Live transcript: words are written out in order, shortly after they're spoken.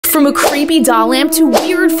From a creepy doll lamp to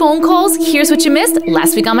weird phone calls, here's what you missed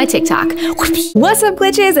last week on my TikTok. What's up,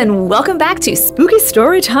 glitches, and welcome back to Spooky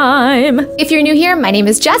Story Time. If you're new here, my name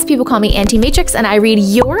is Jess. People call me Auntie Matrix, and I read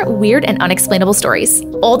your weird and unexplainable stories.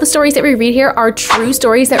 All the stories that we read here are true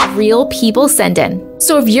stories that real people send in.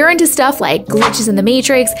 So if you're into stuff like glitches in the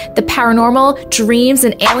Matrix, the paranormal, dreams,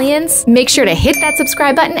 and aliens, make sure to hit that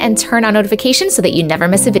subscribe button and turn on notifications so that you never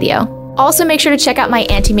miss a video. Also, make sure to check out my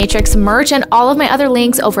Auntie Matrix merch and all of my other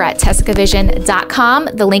links over at TcV&x.com.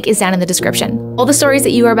 The link is down in the description. All the stories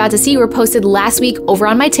that you are about to see were posted last week over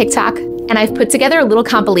on my TikTok, and I've put together a little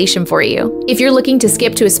compilation for you. If you're looking to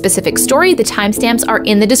skip to a specific story, the timestamps are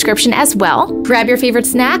in the description as well. Grab your favorite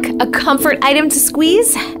snack, a comfort item to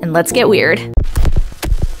squeeze, and let's get weird.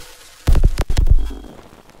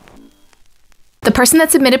 The person that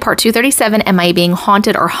submitted part 237, Am I Being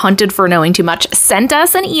Haunted or Hunted for Knowing Too Much, sent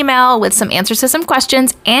us an email with some answers to some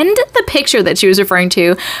questions and the picture that she was referring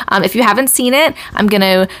to. If you haven't seen it, I'm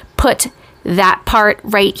gonna put that part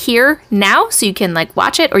right here now so you can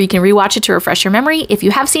watch it, or you can rewatch it to refresh your memory. If you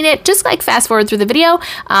have seen it, just fast forward through the video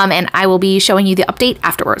and I will be showing you the update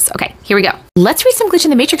afterwards. Okay, here we go. Let's read some Glitch in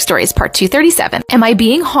the Matrix stories, part 237. Am I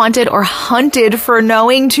being haunted or hunted for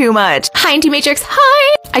knowing too much? Hi, Auntie Matrix.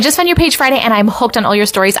 Hi! I just found your page Friday and I'm hooked on all your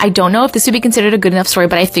stories. I don't know if this would be considered a good enough story,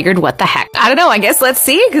 but I figured what the heck. I don't know, I guess let's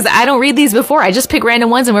see, because I don't read these before. I just pick random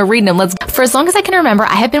ones and we're reading them. For as long as I can remember,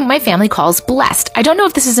 I have been what my family calls blessed. I don't know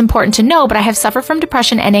if this is important to know, but I have suffered from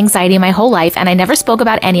depression and anxiety my whole life, and I never spoke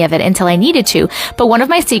about any of it until I needed to. But one of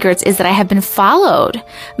my secrets is that I have been followed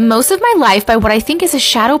most of my life by what I think is a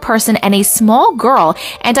shadow person and a small girl,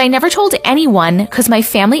 and I never told anyone because my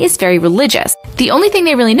family is very religious. The only thing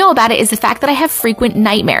they really know about it is the fact that I have frequent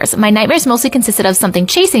nightmares. My nightmares mostly consisted of something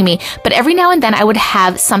chasing me, but every now and then I would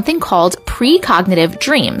have something called precognitive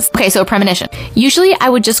dreams. Okay, so a premonition. Usually I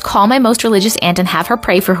would just call my most religious aunt and have her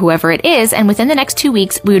pray for whoever it is, and within the next 2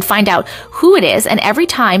 weeks we would find out who it is, and every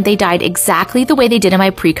time they died exactly the way they did in my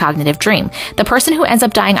precognitive dream. The person who ends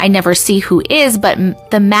up dying I never see who is, but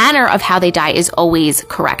the manner of how they die is always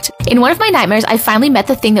correct. In one of my nightmares, I finally met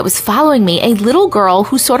the thing that was following me, a little girl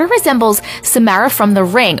who sort of resembles Samara from The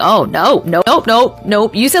Ring. Oh,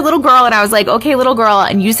 nope. You said little girl, and I was like, okay, little girl,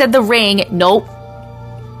 and you said The Ring. Nope.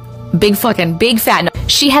 Big fat no.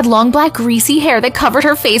 She had long black greasy hair that covered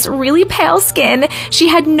her face, really pale skin. She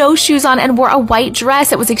had no shoes on and wore a white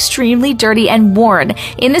dress that was extremely dirty and worn.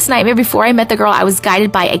 In this nightmare, before I met the girl, I was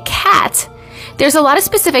guided by a cat. There's a lot of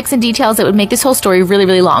specifics and details that would make this whole story really,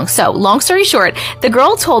 really long. So, long story short, the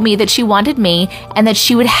girl told me that she wanted me and that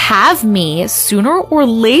she would have me sooner or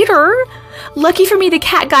later. Lucky for me, the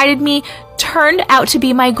cat guided me turned out to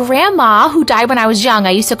be my grandma, who died when I was young.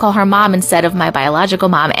 I used to call her mom instead of my biological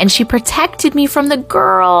mom, and she protected me from the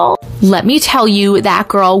girl. Let me tell you, that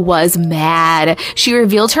girl was mad. She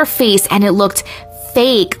revealed her face and it looked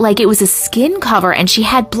fake, like it was a skin cover, and she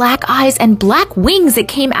had black eyes and black wings that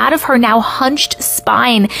came out of her now hunched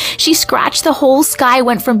spine. She scratched the whole sky,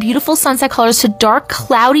 went from beautiful sunset colors to dark,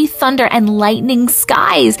 cloudy thunder and lightning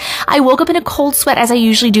skies. I woke up in a cold sweat, as I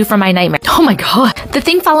usually do from my nightmare. Oh my god. The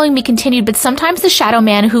thing following me continued, but sometimes the shadow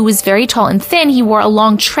man, who was very tall and thin, he wore a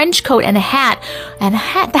long trench coat and a hat, the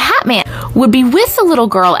hat man would be with the little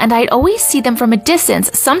girl, and I'd always see them from a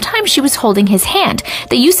distance. Sometimes she was holding his hand.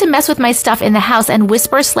 They used to mess with my stuff in the house and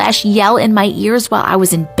whisper/yell in my ears while I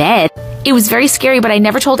was in bed. It was very scary, but I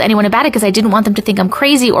never told anyone about it because I didn't want them to think I'm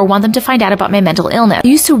crazy or want them to find out about my mental illness.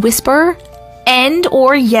 You used to whisper and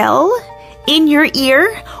or yell in your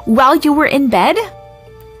ear while you were in bed?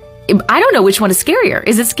 I don't know which one is scarier.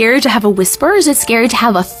 Is it scarier to have a whisper, or is it scarier to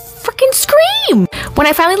have a freaking scream? When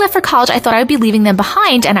I finally left for college, I thought I would be leaving them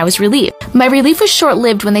behind, and I was relieved. My relief was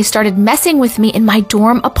short-lived when they started messing with me in my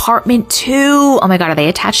dorm apartment too. Oh my god, are they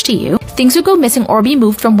attached to you? Things would go missing or be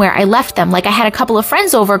moved from where I left them. Like, I had a couple of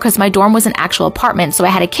friends over because my dorm was an actual apartment, so I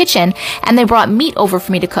had a kitchen, and they brought meat over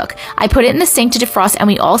for me to cook. I put it in the sink to defrost, and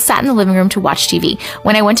we all sat in the living room to watch TV.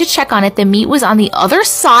 When I went to check on it, the meat was on the other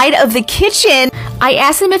side of the kitchen. I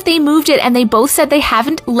asked them if they moved it, and they both said they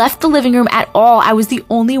haven't left the living room at all. I was the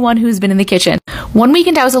only one who's been in the kitchen. One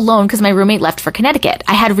weekend I was alone because my roommate left for Connecticut.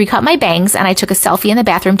 I had recut my bangs, and I took a selfie in the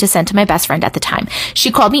bathroom to send to my best friend at the time.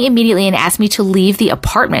 She called me immediately and asked me to leave the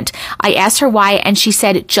apartment. I asked her why, and she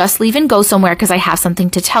said, just leave and go somewhere because I have something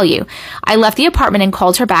to tell you. I left the apartment and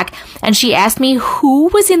called her back, and she asked me who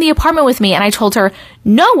was in the apartment with me, and I told her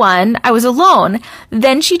no one. I was alone.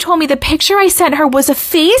 Then she told me the picture I sent her was a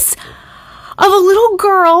face of a little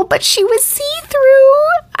girl, but she was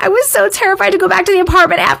see-through. I was so terrified to go back to the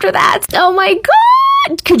apartment after that. Oh my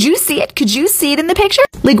god. Could you see it? Could you see it in the picture?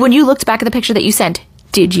 Like, when you looked back at the picture that you sent,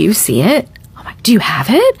 did you see it? Oh my, do you have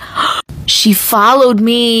it? She followed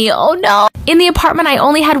me. Oh no. In the apartment, I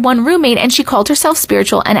only had one roommate and she called herself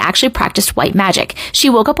spiritual and actually practiced white magic. She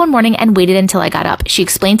woke up one morning and waited until I got up. She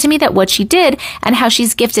explained to me that what she did and how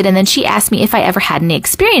she's gifted, and then she asked me if I ever had any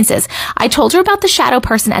experiences. I told her about the shadow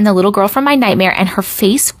person and the little girl from my nightmare, and her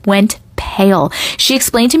face went pale. She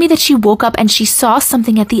explained to me that she woke up and she saw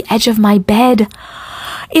something at the edge of my bed.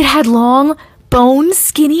 It had long, bone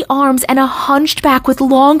skinny arms and a hunched back with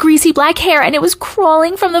long greasy black hair, and it was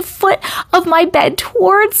crawling from the foot of my bed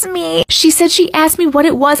towards me. She said she asked me what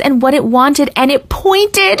it was and what it wanted, and it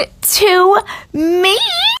pointed to me.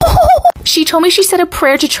 She told me she said a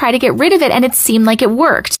prayer to try to get rid of it, and it seemed like it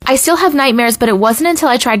worked. I still have nightmares, but it wasn't until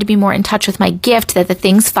I tried to be more in touch with my gift that the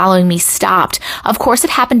things following me stopped. Of course,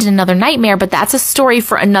 it happened in another nightmare, but that's a story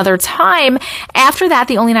for another time. After that,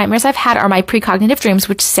 the only nightmares I've had are my precognitive dreams,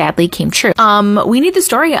 which sadly came true. We need the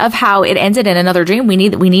story of how it ended in another dream. We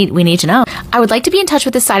need to know. I would like to be in touch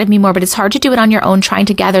with this side of me more, but it's hard to do it on your own, trying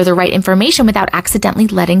to gather the right information without accidentally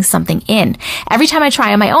letting something in. Every time I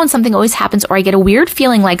try on my own, something always happens, or I get a weird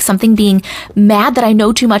feeling like something being mad that I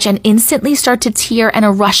know too much and instantly start to tear, and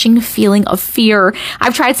a rushing feeling of fear.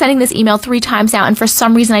 I've tried sending this email 3 times now, and for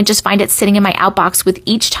some reason I just find it sitting in my outbox with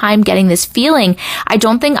each time getting this feeling. I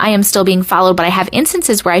don't think I am still being followed, but I have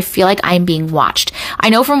instances where I feel like I am being watched. I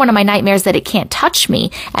know from one of my nightmares that it can't touch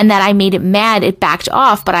me and that I made it mad, it backed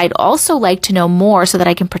off, but I'd also like to know more so that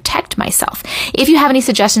I can protect myself. If you have any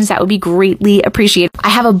suggestions, that would be greatly appreciated. I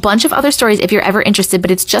have a bunch of other stories if you're ever interested,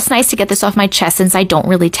 but it's just nice to get this off my chest since I don't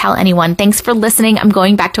really tell anyone. Thanks for listening. I'm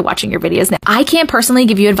going back to watching your videos now. I can't personally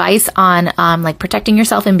give you advice on like protecting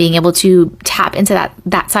yourself and being able to tap into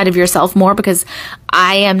that side of yourself more, because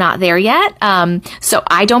I am not there yet. So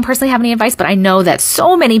I don't personally have any advice, but I know that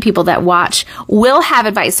so many people that watch will have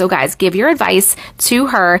advice. So guys, give your advice to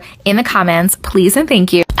her in the comments, please and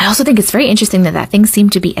thank you. I also think it's very interesting that thing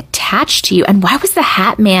seemed to be attached to you. And why was the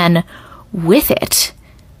Hat Man with it?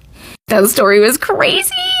 That story was crazy.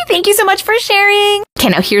 Thank you so much for sharing. Okay,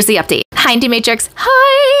 now here's the update. Hi, Auntie Matrix.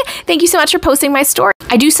 Hi. Thank you so much for posting my story.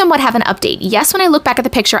 I do somewhat have an update. Yes, when I look back at the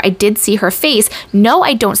picture, I did see her face. No,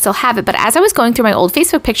 I don't still have it, but as I was going through my old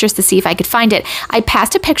Facebook pictures to see if I could find it, I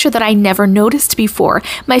passed a picture that I never noticed before.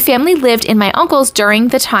 My family lived in my uncle's during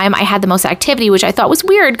the time I had the most activity, which I thought was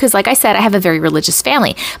weird because, like I said, I have a very religious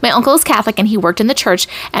family. My uncle is Catholic and he worked in the church,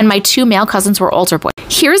 and my 2 male cousins were altar boys.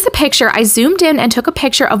 Here's the picture. I zoomed in and took a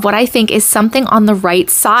picture of what I think is something on the right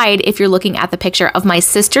side, if you're looking at the picture, of my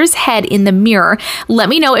sister's head in the mirror. Let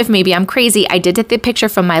me know if maybe I'm crazy. I did take the picture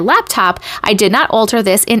from my laptop. I did not alter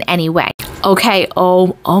this in any way. Okay,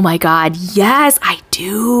 oh my God. Yes, I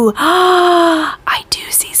do. I do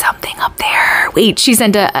see something up there. Wait, she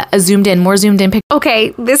sent a zoomed in, more zoomed in picture. Okay,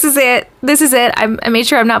 this is it. This is it. I made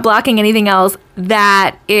sure I'm not blocking anything else.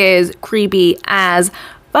 That is creepy as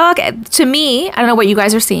fuck. To me, I don't know what you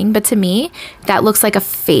guys are seeing, but to me, that looks like a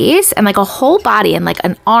face and like a whole body and like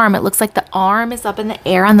an arm. It looks like the arm is up in the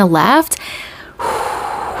air on the left.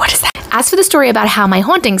 What is that? As for the story about how my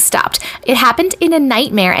hauntings stopped, it happened in a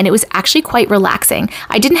nightmare and it was actually quite relaxing.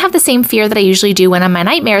 I didn't have the same fear that I usually do when I'm in my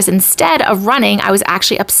nightmares. Instead of running, I was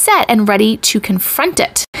actually upset and ready to confront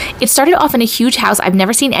it. It started off in a huge house. I've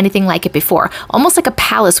never seen anything like it before. Almost like a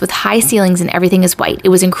palace with high ceilings and everything is white. It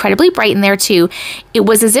was incredibly bright in there too. It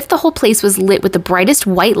was as if the whole place was lit with the brightest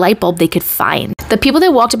white light bulb they could find. The people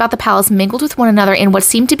that walked about the palace mingled with one another in what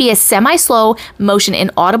seemed to be a semi-slow motion,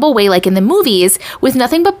 inaudible way like in the movies, with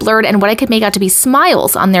nothing but blurred and what I could make out to be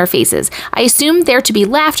smiles on their faces. I assumed there to be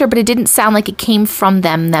laughter, but it didn't sound like it came from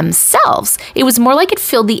them themselves. It was more like it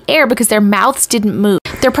filled the air because their mouths didn't move.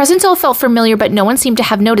 Their presence all felt familiar, but no one seemed to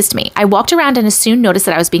have noticed me. I walked around and soon noticed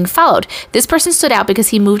that I was being followed. This person stood out because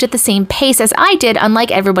he moved at the same pace as I did,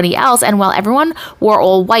 unlike everybody else, and while everyone wore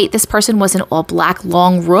all white, this person was in all black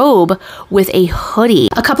long robe with a hoodie.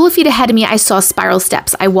 A couple of feet ahead of me, I saw spiral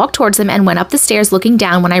steps. I walked towards them and went up the stairs looking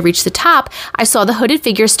down. When I reached the top, I saw the hooded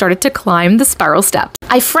figure started to climb the spiral steps.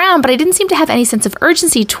 I frowned, but I didn't seem to have any sense of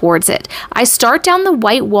urgency towards it. I start down the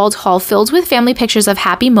white-walled hall filled with family pictures of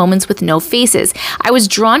happy moments with no faces. I was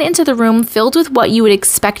drawn into the room filled with what you would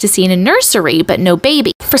expect to see in a nursery, but no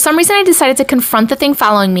baby. For some reason, I decided to confront the thing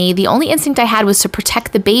following me. The only instinct I had was to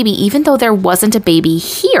protect the baby, even though there wasn't a baby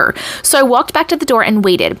here. So I walked back to the door and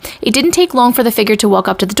waited. It didn't take long for the figure to walk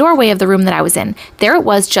up to the doorway of the room that I was in. There it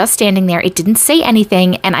was, just standing there. It didn't say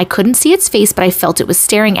anything, and I couldn't see its face, but I felt it was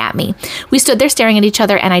staring at me. We stood there staring at each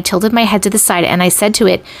other, and I tilted my head to the side, and I said to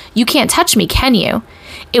it, "You can't touch me, can you?"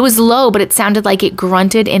 It was low, but it sounded like it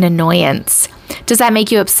grunted in annoyance. Does that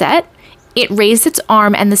make you upset? It raised its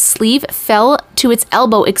arm and the sleeve fell to its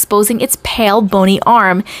elbow, exposing its pale, bony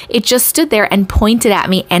arm. It just stood there and pointed at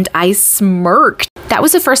me, and I smirked. That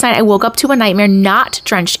was the first night I woke up to a nightmare not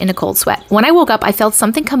drenched in a cold sweat. When I woke up, I felt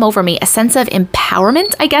something come over me, a sense of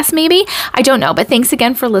empowerment, I guess maybe. I don't know, but thanks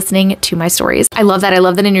again for listening to my stories. I love that. I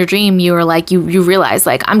love that in your dream you were like, you realized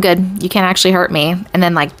like, I'm good. You can't actually hurt me. And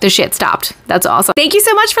then like the shit stopped. That's awesome. Thank you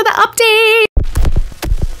so much for the update.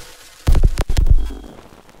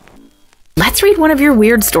 Let's read one of your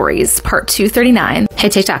weird stories, part 239. Hey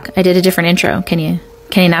TikTok, I did a different intro. Can you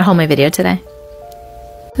not hold my video today?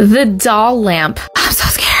 The doll lamp. I'm so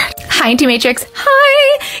scared. Hi, Auntie Matrix.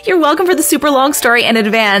 Hi! You're welcome for the super long story in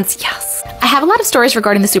advance. Yes. I have a lot of stories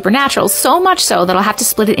regarding the supernatural, so much so that I'll have to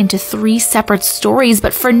split it into 3 separate stories,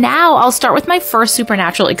 but for now, I'll start with my first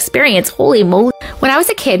supernatural experience. Holy moly. When I was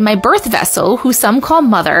a kid, my birth vessel, who some call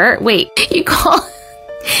mother, wait, you call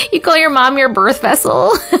your mom your birth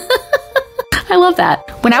vessel? I love that.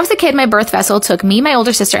 When I was a kid, my birth vessel took me, my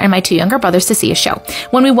older sister, and my 2 younger brothers to see a show.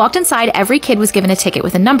 When we walked inside, every kid was given a ticket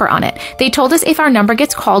with a number on it. They told us if our number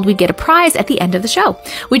gets called, we'd get a prize at the end of the show.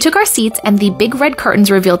 We took our seats, and the big red curtains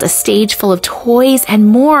revealed a stage full of toys and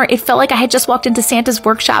more. It felt like I had just walked into Santa's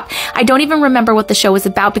workshop. I don't even remember what the show was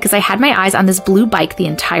about because I had my eyes on this blue bike the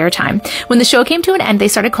entire time. When the show came to an end, they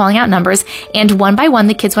started calling out numbers, and one by one,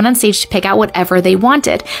 the kids went on stage to pick out whatever they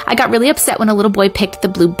wanted. I got really upset when a little boy picked the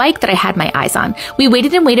blue bike that I had my eyes on. We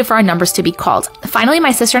waited and waited for our numbers to be called. Finally,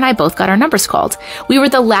 my sister and I both got our numbers called. We were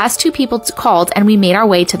the last 2 people called, and we made our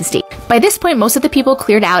way to the stage. By this point, most of the people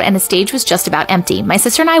cleared out, and the stage was just about empty. My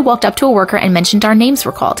sister and I walked up to a worker and mentioned our names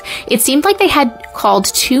were called. It seemed like they had called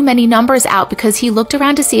too many numbers out because he looked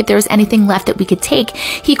around to see if there was anything left that we could take.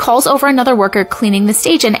 He calls over another worker cleaning the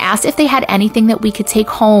stage and asked if they had anything that we could take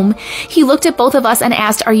home. He looked at both of us and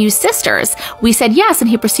asked, "Are you sisters?" We said yes, and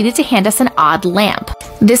he proceeded to hand us an odd lamp.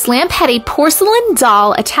 This lamp had a porcelain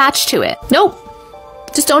doll attached to it. Nope.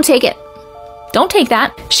 Just don't take it. Don't take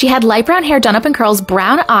that. She had light brown hair done up in curls,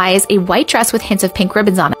 brown eyes, a white dress with hints of pink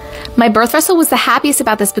ribbons on it. My birth vessel was the happiest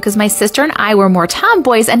about this because my sister and I were more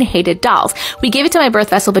tomboys and hated dolls. We gave it to my birth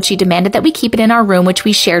vessel, but she demanded that we keep it in our room, which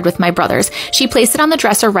we shared with my brothers. She placed it on the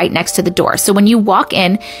dresser right next to the door. So when you walk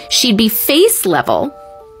in, she'd be face level,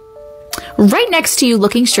 right next to you,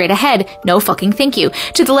 looking straight ahead. No fucking thank you.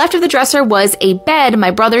 To the left of the dresser was a bed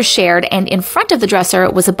my brothers shared, and in front of the dresser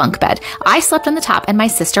was a bunk bed. I slept on the top and my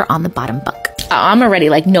sister on the bottom bunk. I'm already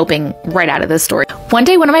like noping right out of this story. One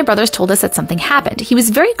day, one of my brothers told us that something happened. He was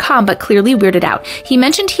very calm but clearly weirded out. He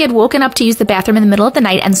mentioned he had woken up to use the bathroom in the middle of the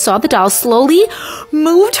night and saw the doll slowly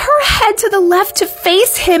moved her head to the left to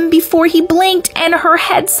face him before he blinked, and her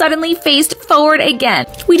head suddenly faced forward again.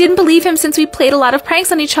 We didn't believe him since we played a lot of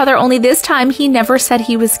pranks on each other, only this time he never said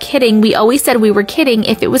he was kidding. We always said we were kidding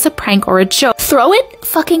if it was a prank or a joke. Throw it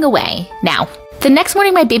fucking away now. The next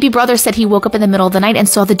morning, my baby brother said he woke up in the middle of the night and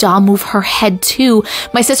saw the doll move her head too.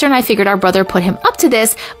 My sister and I figured our brother put him up to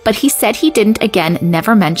this, but he said he didn't, again,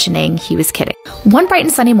 never mentioning he was kidding. One bright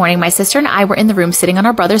and sunny morning, my sister and I were in the room sitting on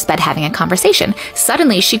our brother's bed having a conversation.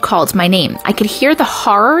 Suddenly, she called my name. I could hear the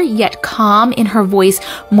horror yet calm in her voice,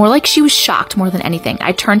 more like she was shocked more than anything.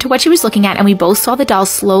 I turned to what she was looking at, and we both saw the doll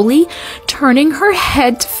slowly turning her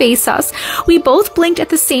head to face us. We both blinked at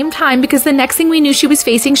the same time because the next thing we knew, she was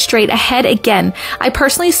facing straight ahead again. I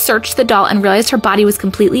personally searched the doll and realized her body was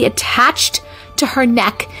completely attached to her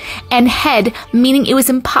neck and head, meaning it was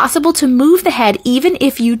impossible to move the head even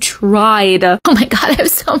if you tried. Oh my god, I have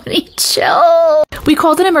so many chills. We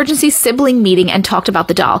called an emergency sibling meeting and talked about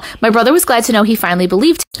the doll. My brother was glad to know he finally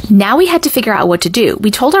believed. Now we had to figure out what to do. We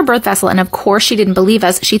told our birth vessel, and of course she didn't believe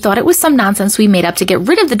us. She thought it was some nonsense we made up to get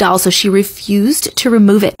rid of the doll, so she refused to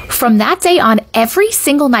remove it. From that day on, every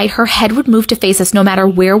single night her head would move to face us no matter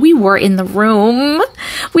where we were in the room.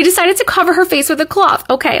 We decided to cover her face with a cloth.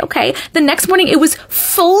 Okay. The next morning it was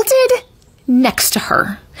folded next to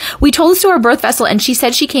her. We told this to our birth vessel, and she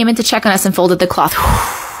said she came in to check on us and folded the cloth.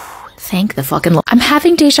 Thank the fucking Lord. I'm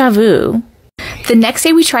having deja vu. The next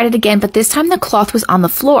day we tried it again, but this time the cloth was on the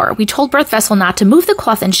floor. We told birth vessel not to move the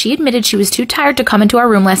cloth, and she admitted she was too tired to come into our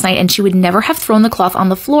room last night, and she would never have thrown the cloth on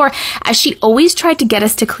the floor, as she always tried to get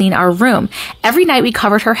us to clean our room. Every night we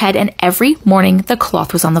covered her head, and every morning the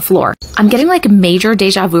cloth was on the floor. I'm getting like major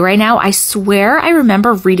deja vu right now. I swear I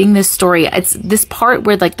remember reading this story. It's this part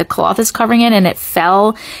where like the cloth is covering it and it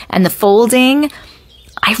fell, and the folding.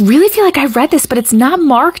 I really feel like I read this, but it's not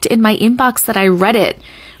marked in my inbox that I read it,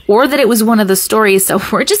 or that it was one of the stories, so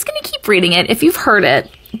we're just gonna keep reading it. If you've heard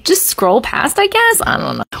it, just scroll past, I guess. I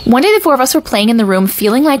don't know. One day the 4 of us were playing in the room,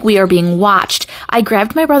 feeling like we are being watched. I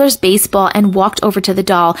grabbed my brother's baseball and walked over to the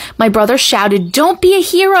doll. My brother shouted, "Don't be a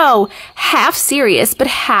hero!" half serious, but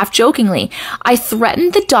half jokingly. I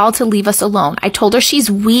threatened the doll to leave us alone. I told her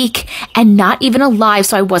she's weak and not even alive,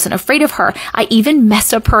 so I wasn't afraid of her. I even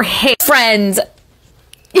messed up her hair. Friends,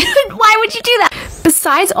 Why would you do that?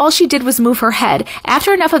 Besides, all she did was move her head.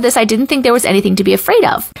 After enough of this, I didn't think there was anything to be afraid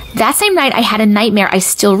of. That same night, I had a nightmare I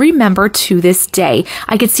still remember to this day.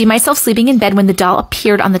 I could see myself sleeping in bed when the doll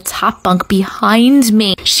appeared on the top bunk behind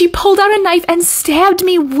me. She pulled out a knife and stabbed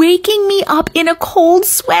me, waking me up in a cold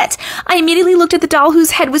sweat. I immediately looked at the doll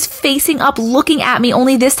whose head was facing up, looking at me,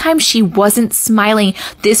 only this time she wasn't smiling.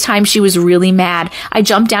 This time she was really mad. I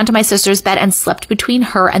jumped down to my sister's bed and slept between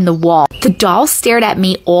her and the wall. The doll stared at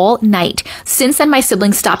me all night. Since then, my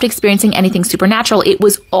siblings stopped experiencing anything supernatural. It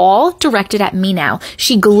was all directed at me now.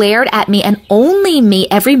 She glared at me and only me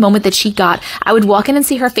every moment that she got. I would walk in and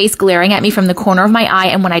see her face glaring at me from the corner of my eye,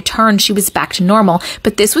 and when I turned, she was back to normal.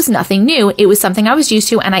 But this was nothing new. It was something I was used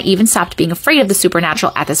to, and I even stopped being afraid of the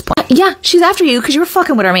supernatural at this point. Yeah, she's after you because you were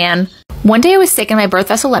fucking with her, man. One day I was sick and my birth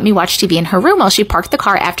vessel let me watch TV in her room while she parked the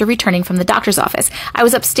car after returning from the doctor's office. I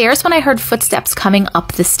was upstairs when I heard footsteps coming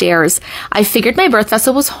up the stairs. I figured my birth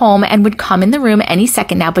vessel was home and would come in the room any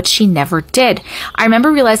second now, but she never did. I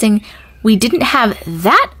remember realizing we didn't have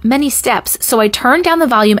that many steps, so I turned down the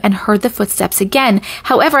volume and heard the footsteps again.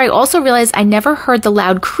 However, I also realized I never heard the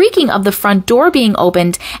loud creaking of the front door being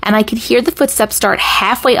opened, and I could hear the footsteps start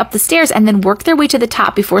halfway up the stairs and then work their way to the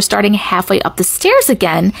top before starting halfway up the stairs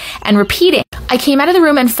again and repeating. I came out of the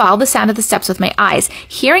room and followed the sound of the steps with my eyes,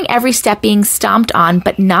 hearing every step being stomped on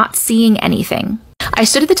but not seeing anything. I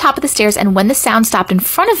stood at the top of the stairs, and when the sound stopped in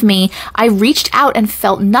front of me, I reached out and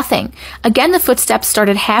felt nothing. Again, the footsteps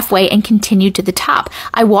started halfway and continued to the top.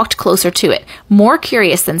 I walked closer to it, more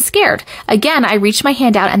curious than scared. Again, I reached my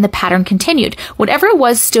hand out and the pattern continued. Whatever it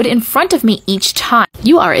was stood in front of me each time.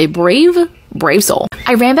 You are a brave soul.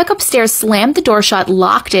 I ran back upstairs, slammed the door shut,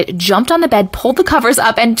 locked it, jumped on the bed, pulled the covers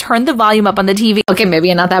up, and turned the volume up on the TV. Okay, maybe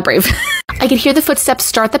you're not that brave. I could hear the footsteps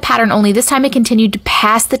start the pattern, only this time it continued to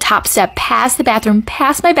pass the top step, past the bathroom,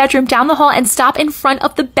 past my bedroom, down the hall, and stop in front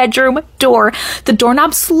of the bedroom door. The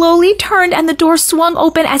doorknob slowly turned and the door swung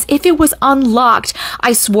open as if it was unlocked.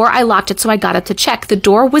 I swore I locked it, so I got up to check. The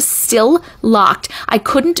door was still locked. I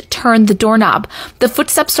couldn't turn the doorknob. The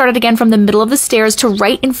footsteps started again from the middle of the stairs to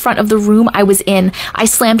right in front of the room I was in. I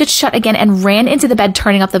slammed it shut again and ran into the bed,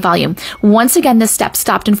 turning up the volume. Once again, the steps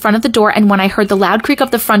stopped in front of the door, and when I heard the loud creak of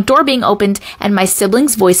the front door being opened and my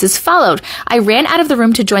siblings' voices followed, I ran out of the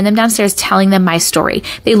room to join them downstairs, telling them my story.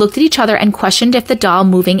 They looked at each other and questioned if the doll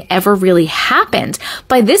moving ever really happened.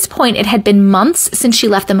 By this point, it had been months since she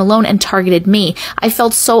left them alone and targeted me. I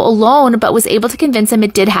felt so alone, but was able to convince them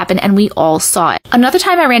it did happen, and we all saw it. Another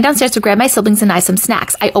time, I ran downstairs to grab my siblings and I some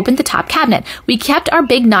snacks. I opened the top cabinet. We kept our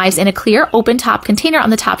big knives in a clear open top container on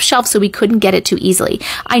the top shelf so we couldn't get it too easily.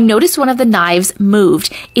 I noticed one of the knives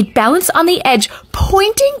moved. It balanced on the edge,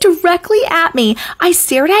 pointing directly at me. I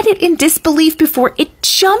stared at it in disbelief before it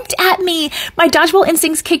jumped at me. My dodgeball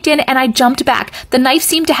instincts kicked in and I jumped back. The knife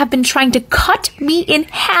seemed to have been trying to cut me in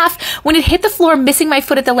half. When it hit the floor, missing my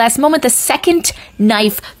foot at the last moment, the second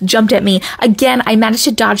knife jumped at me. Again, I managed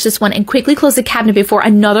to dodge this one and quickly close the cabinet before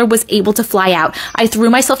another was able to fly out. I threw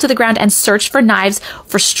myself to the ground and searched for knives,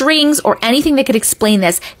 for strings, or anything that could explain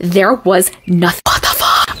this. There was nothing. What the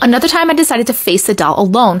fuck? Another time I decided to face the doll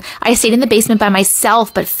alone. I stayed in the basement by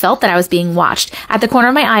myself but felt that I was being watched. At the corner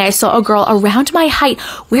of my eye, I saw a girl around my height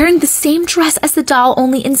wearing the same dress as the doll,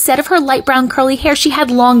 only instead of her light brown curly hair, she had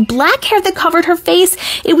long black hair that covered her face.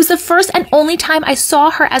 It was the first and only time I saw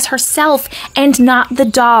her as herself and not the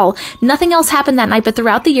doll. Nothing else happened that night, but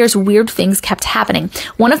throughout the years, weird things kept happening.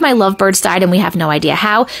 One of my lovebirds died and we have no idea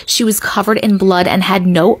how. She was covered in blood and had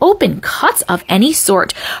no open cuts of any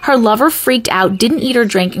sort. Her lover freaked out, didn't eat or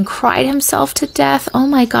drink, and cried himself to death. Oh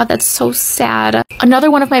my god, that's so sad. Another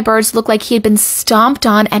one of my birds looked like he had been stomped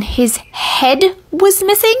on and his head was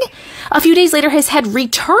missing. A few days later, his head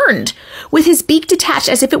returned with his beak detached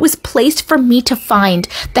as if it was placed for me to find.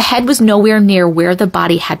 The head was nowhere near where the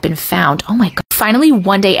body had been found. Oh my god. Finally,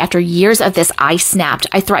 one day after years of this, I snapped.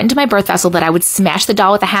 I threatened to my birth vessel that I would smash the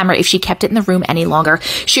doll with a hammer if she kept it in the room any longer.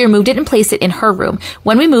 She removed it and placed it in her room.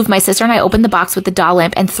 When we moved, my sister and I opened the box with the doll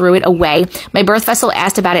lamp and threw it away. My birth vessel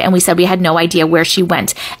asked about it and we said we had no idea where she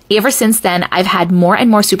went. Ever since then, I've had more and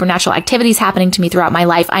more supernatural activities happening to me throughout my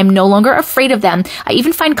life. I'm no longer afraid of them. I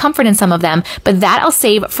even find comfort in some of them, but that I'll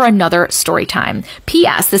save for another story time.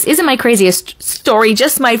 P.S. This isn't my craziest story,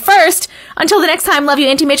 just my first. Until the next time, love you,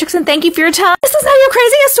 Auntie Matrix, and thank you for your time. This is not your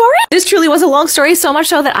craziest story? This truly was a long story, so much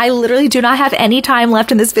so that I literally do not have any time left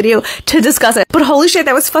in this video to discuss it. But holy shit,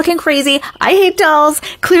 that was fucking crazy. I hate dolls.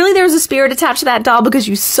 Clearly there was a spirit attached to that doll because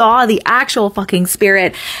you saw the actual fucking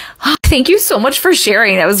spirit. Thank you so much for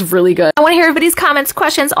sharing. That was really good. I want to hear everybody's comments,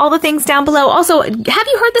 questions, all the things down below. Also, have you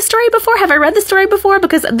heard this story before? Have I read the story before?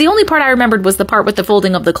 Because the only part I remembered was the part with the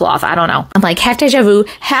folding of the cloth. I don't know. I'm like half deja vu,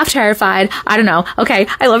 half terrified. I don't know. Okay,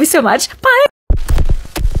 I love you so much. Bye.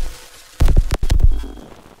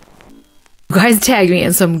 You guys tagged me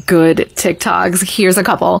in some good TikToks. Here's a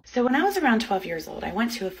couple. So when I was around 12 years old, I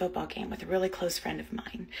went to a football game with a really close friend of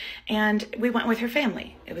mine. And we went with her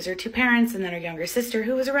family. It was her two parents and then her younger sister,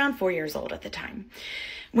 who was around 4 years old at the time.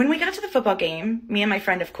 When we got to the football game, me and my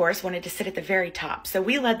friend, of course, wanted to sit at the very top. So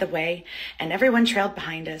we led the way and everyone trailed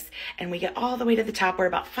behind us. And we get all the way to the top. We're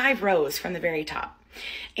about 5 rows from the very top.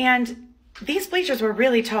 And these bleachers were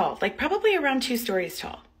really tall, like probably around 2 stories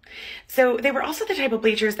tall. So they were also the type of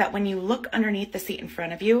bleachers that when you look underneath the seat in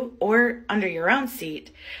front of you or under your own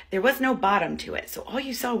seat, there was no bottom to it. So all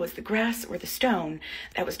you saw was the grass or the stone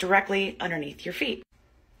that was directly underneath your feet.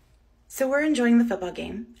 So we're enjoying the football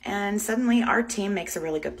game, and suddenly our team makes a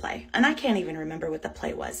really good play. And I can't even remember what the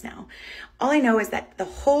play was now. All I know is that the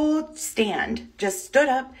whole stand just stood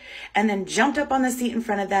up and then jumped up on the seat in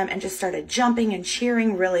front of them and just started jumping and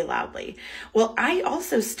cheering really loudly. Well, I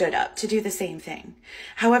also stood up to do the same thing.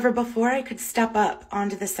 However, before I could step up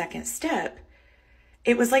onto the second step,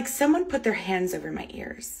 it was like someone put their hands over my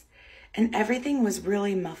ears, and everything was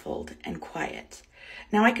really muffled and quiet.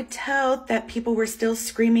 Now, I could tell that people were still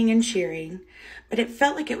screaming and cheering, but it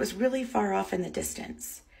felt like it was really far off in the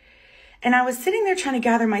distance. And I was sitting there trying to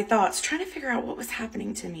gather my thoughts, trying to figure out what was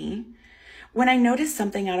happening to me, when I noticed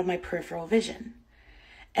something out of my peripheral vision.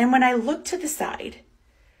 And when I looked to the side,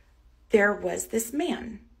 there was this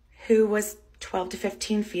man who was 12 to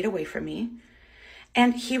 15 feet away from me.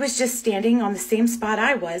 And he was just standing on the same spot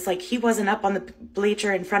I was, like he wasn't up on the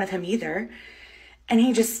bleacher in front of him either. And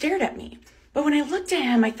he just stared at me. But when I looked at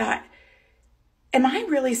him, I thought, am I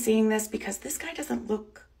really seeing this? Because this guy doesn't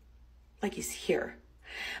look like he's here.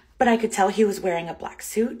 But I could tell he was wearing a black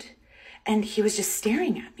suit and he was just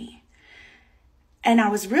staring at me. And I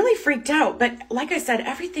was really freaked out. But like I said,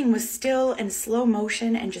 everything was still in slow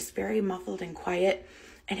motion and just very muffled and quiet.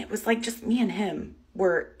 And it was like just me and him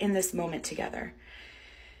were in this moment together.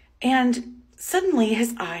 And suddenly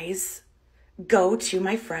his eyes go to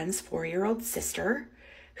my friend's 4-year-old sister,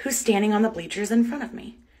 who's standing on the bleachers in front of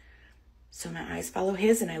me. So my eyes follow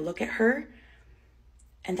his and I look at her,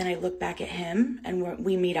 and then I look back at him and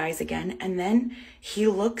we meet eyes again. And then he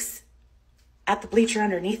looks at the bleacher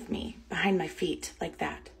underneath me, behind my feet, like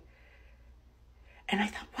that. And I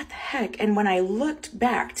thought, what the heck? And when I looked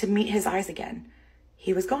back to meet his eyes again,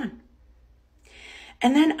 he was gone.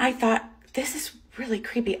 And then I thought, this is really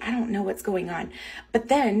creepy. I don't know what's going on. But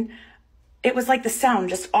then it was like the sound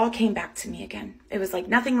just all came back to me again. It was like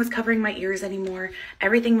nothing was covering my ears anymore.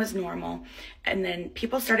 Everything was normal. And then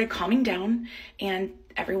people started calming down and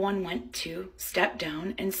everyone went to step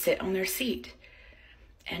down and sit on their seat.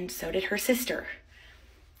 And so did her sister.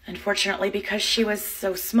 Unfortunately, because she was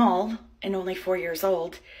so small and only 4 years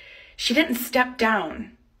old, she didn't step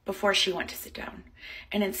down before she went to sit down.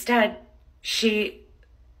 And instead, she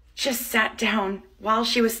just sat down while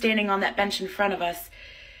she was standing on that bench in front of us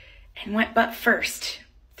and went butt first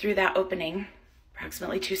through that opening,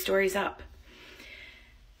 approximately 2 stories up.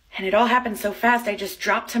 And it all happened so fast, I just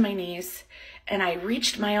dropped to my knees and I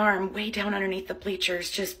reached my arm way down underneath the bleachers,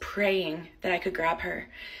 just praying that I could grab her.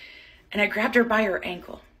 And I grabbed her by her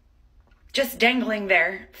ankle, just dangling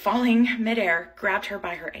there, falling midair, grabbed her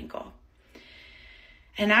by her ankle.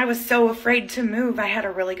 And I was so afraid to move. I had a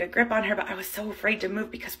really good grip on her, but I was so afraid to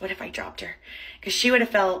move because what if I dropped her? Because she would have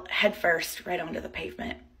fell head first right onto the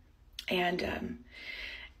pavement. And,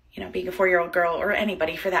 you know, being a 4-year-old girl, or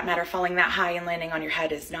anybody for that matter, falling that high and landing on your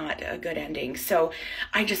head is not a good ending. So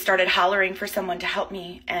I just started hollering for someone to help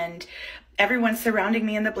me. And everyone surrounding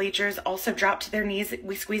me in the bleachers also dropped to their knees.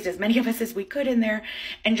 We squeezed as many of us as we could in there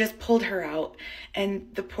and just pulled her out.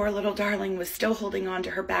 And the poor little darling was still holding on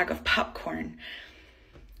to her bag of popcorn.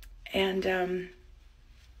 And,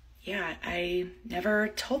 yeah, I never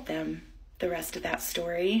told them the rest of that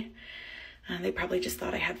story. They probably just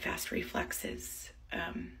thought I had fast reflexes.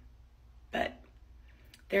 But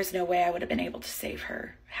there's no way I would have been able to save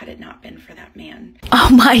her had it not been for that man. Oh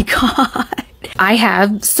my God. I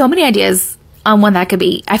have so many ideas on what that could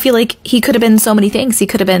be. I feel like he could have been so many things. He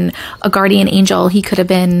could have been a guardian angel. He could have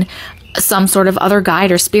been some sort of other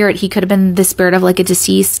guide or spirit. He could have been the spirit of like a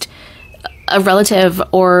deceased a relative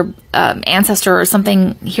or ancestor or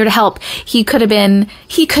something here to help. He could have been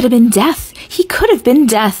death. He could have been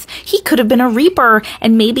death. He could have been a reaper,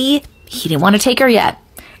 and maybe he didn't want to take her yet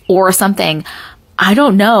or something. I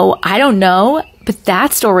don't know. But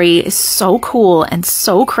that story is so cool and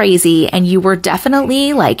so crazy. And you were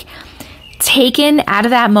definitely like taken out of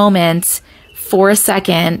that moment for a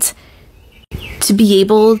second to be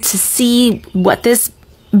able to see what this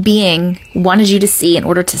being wanted you to see in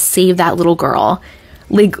order to save that little girl.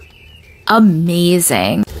 Like,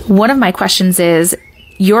 amazing. One of my questions is,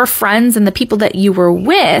 your friends and the people that you were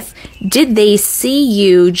with, did they see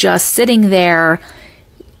you just sitting there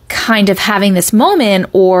kind of having this moment,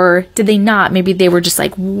 or did they not? Maybe they were just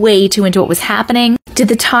like way too into what was happening. Did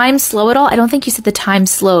the time slow at all? I don't think you said the time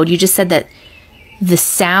slowed. You just said that the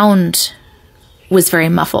sound was very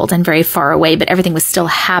muffled and very far away, but everything was still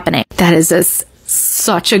happening. That is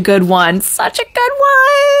such a good one. Such a good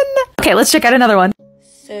one. Okay, let's check out another one.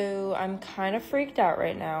 So I'm kind of freaked out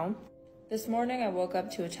right now. This morning I woke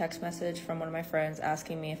up to a text message from one of my friends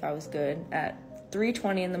asking me if I was good at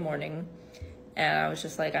 3:20 in the morning. And I was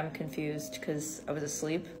just like, I'm confused because I was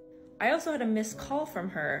asleep. I also had a missed call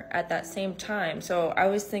from her at that same time. So I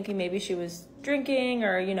was thinking maybe she was drinking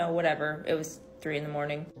or, you know, whatever. It was 3 in the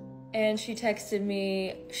morning. And she texted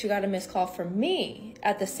me, she got a missed call from me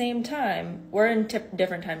at the same time. We're in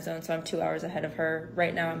different time zones, so I'm 2 hours ahead of her.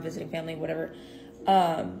 Right now I'm visiting family, whatever.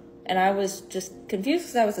 And I was just confused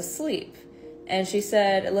because I was asleep. And she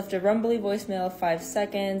said it left a rumbly voicemail of 5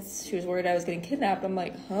 seconds. She was worried I was getting kidnapped. I'm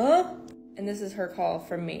like, huh? And this is her call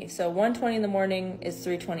from me. So 1:20 in the morning is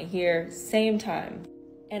 3:20 here, same time.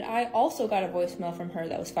 And I also got a voicemail from her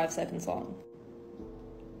that was 5 seconds long.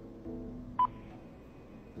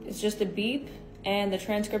 It's just a beep, and the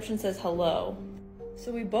transcription says hello.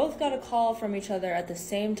 So we both got a call from each other at the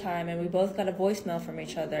same time, and we both got a voicemail from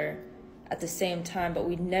each other at the same time, but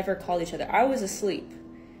we never called each other. I was asleep.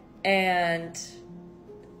 And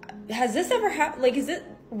has this ever happened? Like,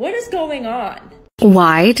 what is going on?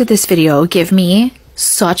 Why did this video give me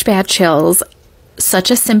such bad chills?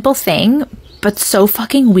 Such a simple thing, but so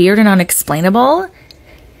fucking weird and unexplainable. Like,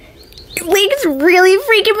 it's really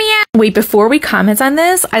freaking me out. Wait, before we comment on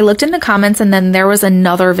this, I looked in the comments and then there was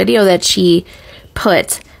another video that she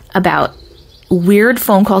put about weird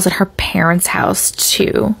phone calls at her parents' house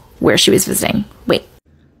too, where she was visiting. Wait.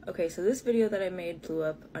 Okay, so this video that I made blew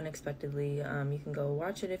up unexpectedly. You can go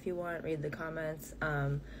watch it if you want, read the comments.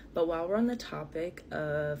 But while we're on the topic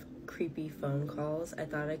of creepy phone calls, I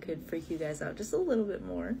thought I could freak you guys out just a little bit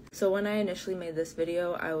more. So when I initially made this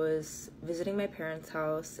video, I was visiting my parents'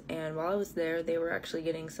 house, and while I was there, they were actually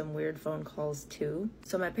getting some weird phone calls too.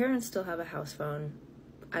 So my parents still have a house phone.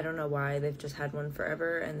 I don't know why, they've just had one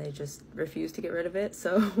forever and they just refuse to get rid of it,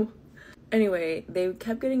 so... Anyway, they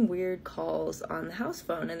kept getting weird calls on the house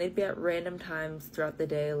phone, and they'd be at random times throughout the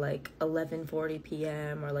day, like 11:40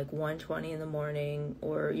 p.m. or like 1:20 in the morning,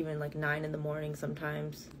 or even like 9 in the morning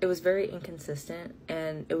sometimes. It was very inconsistent,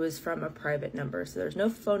 and it was from a private number, so there's no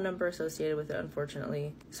phone number associated with it,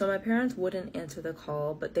 unfortunately. So my parents wouldn't answer the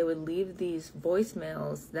call, but they would leave these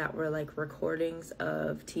voicemails that were like recordings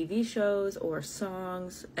of TV shows or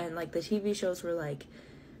songs, and like the TV shows were like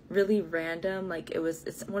really random. Like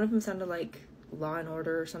one of them sounded like Law and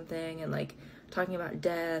Order or something, and like talking about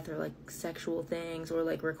death or like sexual things, or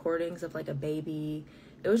like recordings of like a baby.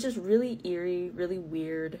 It was just really eerie, really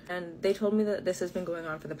weird. And they told me that this has been going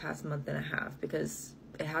on for the past month and a half because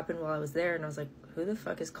it happened while I was there, and I was like, who the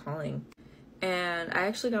fuck is calling? And I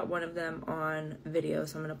actually got one of them on video,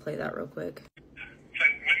 so I'm gonna play that real quick. So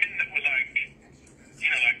women that were like, you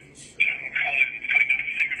know, like cutting up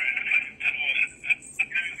a cigarette and all that.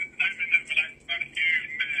 Women that were like, fuck you,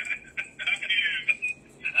 man. Fuck you.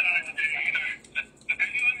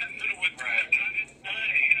 Anyone that sort of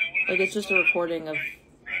was like, it's just a recording of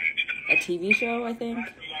a TV show, I think.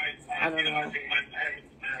 I don't know.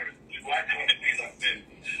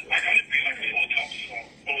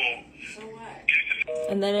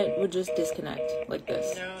 And then it would just disconnect like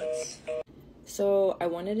this. So I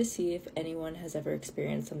wanted to see if anyone has ever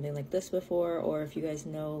experienced something like this before, or if you guys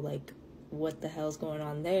know like what the hell's going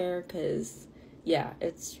on there, because yeah,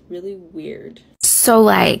 it's really weird. So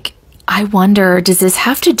like, I wonder, does this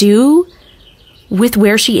have to do with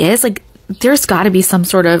where she is? Like, there's got to be some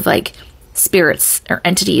sort of like spirits or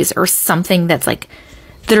entities or something that's like,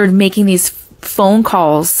 that are making these phone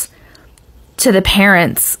calls to the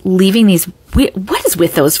parents, leaving these what is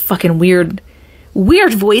with those fucking weird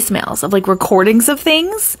voicemails of like recordings of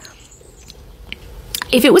things?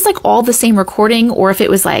 If it was like all the same recording, or if it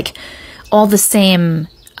was like all the same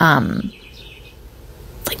like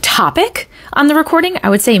topic on the recording, I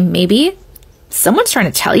would say maybe someone's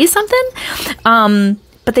trying to tell you something.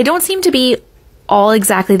 But they don't seem to be all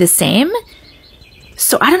exactly the same.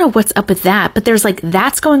 So I don't know what's up with that, but there's like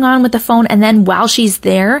that's going on with the phone. And then while she's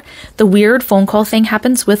there, the weird phone call thing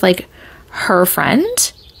happens with like her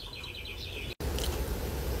friend.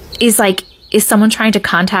 Is someone trying to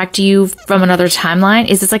contact you from another timeline?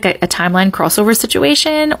 Is this like a timeline crossover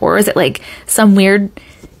situation? Or is it like some weird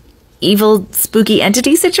evil spooky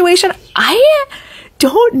entity situation? I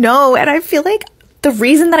don't know. And I feel like the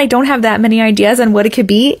reason that I don't have that many ideas on what it could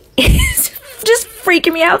be is just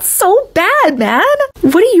freaking me out so bad, man.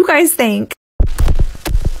 What do you guys think?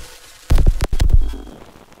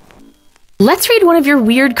 Let's read one of your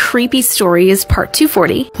weird, creepy stories, part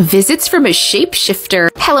 240. Visits from a shapeshifter.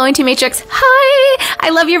 Hello, Auntie Matrix. Hi! I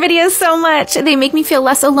love your videos so much. They make me feel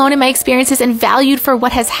less alone in my experiences and valued for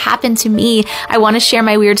what has happened to me. I want to share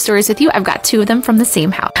my weird stories with you. I've got 2 of them from the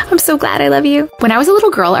same house. I'm so glad. I love you. When I was a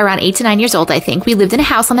little girl, around 8 to 9 years old, I think, we lived in a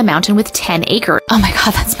house on the mountain with 10 acres. Oh my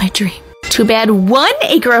God, that's my dream. Too bad 1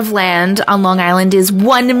 acre of land on Long Island is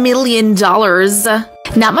 $1 million.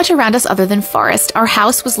 Not much around us other than forest. Our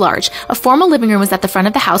house was large. A formal living room was at the front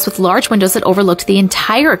of the house with large windows that overlooked the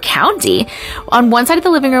entire county. On one side of the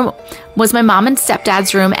living room was my mom and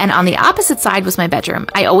stepdad's room, and on the opposite side was my bedroom.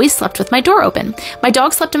 I always slept with my door open. My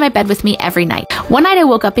dog slept in my bed with me every night. One night I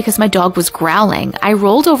woke up because my dog was growling. I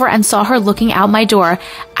rolled over and saw her looking out my door,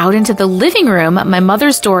 out into the living room. My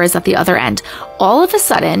mother's door is at the other end. All of a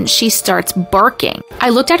sudden, she starts barking. I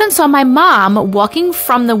looked out and saw my mom walking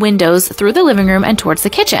from the windows through the living room and towards the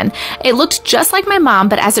kitchen. It looked just like my mom,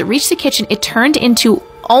 but as it reached the kitchen, it turned into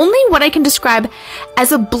only what I can describe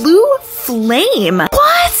as a blue flame.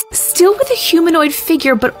 What? Still with a humanoid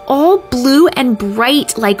figure, but all blue and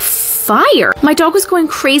bright like fire. My dog was going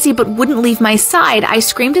crazy but wouldn't leave my side. I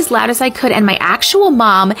screamed as loud as I could, and my actual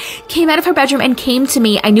mom came out of her bedroom and came to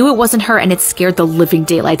me. I knew it wasn't her, and it scared the living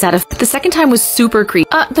daylights out of me. The second time was super creepy.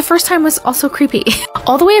 The first time was also creepy.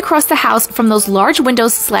 All the way across the house from those large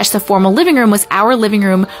windows / the formal living room was our living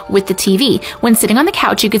room with the TV. When sitting on the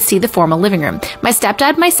couch, you could see the formal living room. My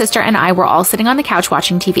stepdad, my sister, and I were all sitting on the couch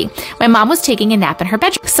watching TV. My mom was taking a nap in her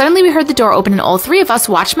bedroom. Suddenly, we heard the door open, and all 3 of us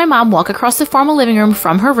watched my mom walk across the formal living room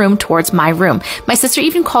from her room towards my room. My sister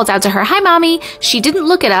even called out to her, "Hi, Mommy." She didn't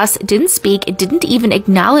look at us, didn't speak, didn't even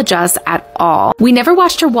acknowledge us at all. We never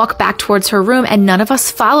watched her walk back towards her room, and none of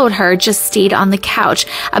us followed her, just stayed on the couch.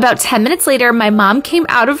 About 10 minutes later, my mom came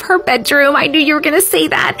out of her bedroom. I knew you were gonna say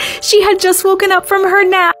that. She had just woken up from her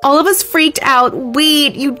nap. All of us freaked out.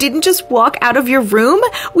 Wait, you didn't just walk out of your room?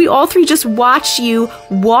 We all 3 just watched you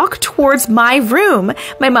walk towards my room.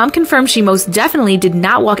 My mom confirmed she most definitely did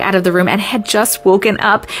not walk out of the room and had just woken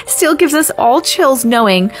up. Still gives us all chills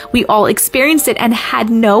knowing we all experienced it and had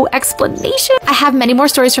no explanation. I have many more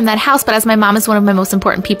stories from that house, but as my mom is one of my most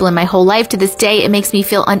important people in my whole life, to this day, it makes me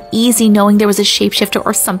feel uneasy knowing there was a shapeshifter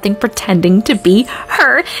or something pretending to be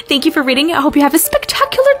her. Thank you for reading. I hope you have a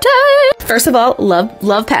spectacular day. First of all,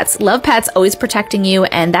 love pets. Love pets, always protecting you,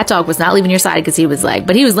 and that dog was not leaving your side because he was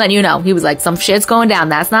letting you know. He was like, some shit's going down.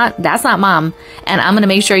 That's not Mom, and I'm gonna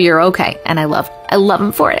make sure you're okay. And I love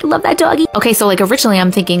him for it. I love that doggy. Okay, so like originally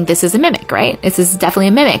I'm thinking this is a mimic, right? This is definitely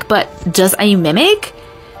a mimic, but does a mimic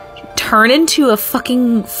turn into a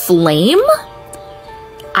fucking flame?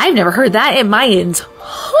 I've never heard that in my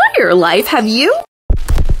entire life. Have you?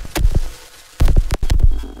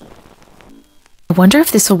 I wonder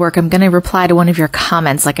if this will work. I'm going to reply to one of your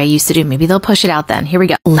comments like I used to do. Maybe they'll push it out then. Here we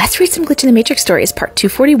go. Let's read some Glitch in the Matrix stories, part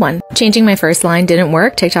 241. Changing my first line didn't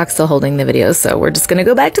work. TikTok's still holding the videos, so we're just going to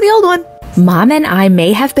go back to the old one. Mom and I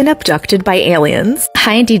may have been abducted by aliens.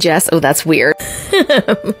 Hi, Auntie Jess. Oh, that's weird.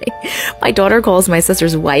 My daughter calls my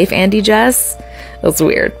sister's wife Auntie Jess. That's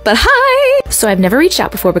weird, but hi! So I've never reached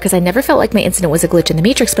out before because I never felt like my incident was a glitch in the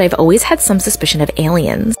Matrix, but I've always had some suspicion of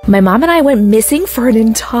aliens. My mom and I went missing for an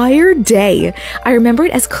entire day. I remember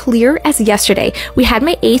it as clear as yesterday. We had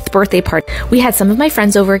my 8th birthday party. We had some of my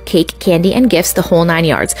friends over, cake, candy, and gifts, the whole 9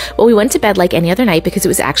 yards. Well, we went to bed like any other night because it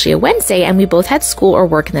was actually a Wednesday and we both had school or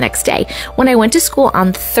work the next day. When I went to school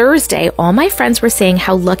on Thursday, all my friends were saying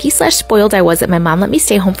how lucky / spoiled I was that my mom let me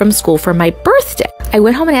stay home from school for my birthday. I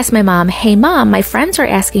went home and asked my mom, "Hey mom, my friends are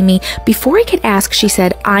asking me." Before I could ask, she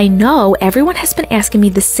said, "I know, everyone has been asking me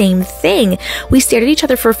the same thing." We stared at each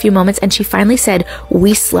other for a few moments and she finally said,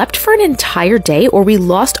 "We slept for an entire day, or we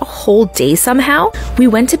lost a whole day somehow?" We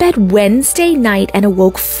went to bed Wednesday night and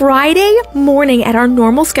awoke Friday morning at our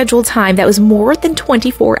normal scheduled time. That was more than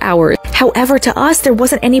 24 hours. However, to us, there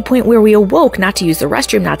wasn't any point where we awoke, not to use the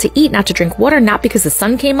restroom, not to eat, not to drink water, not because the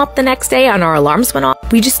sun came up the next day and our alarms went off.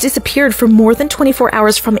 We just disappeared for more than 24 24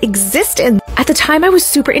 hours from existence. At the time, I was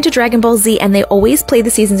super into Dragon Ball Z, and they always played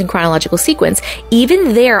the seasons in chronological sequence.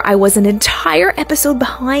 Even there, I was an entire episode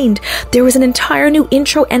behind. There was an entire new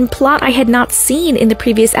intro and plot I had not seen in the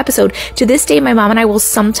previous episode. To this day, my mom and I will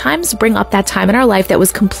sometimes bring up that time in our life that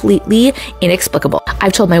was completely inexplicable.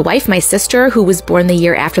 I've told my wife, my sister, who was born the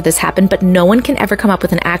year after this happened, but no one can ever come up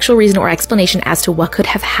with an actual reason or explanation as to what could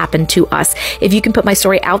have happened to us. If you can put my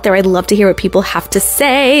story out there, I'd love to hear what people have to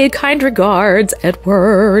say. Kind regards,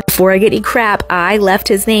 Edward. Before I get any crap, I left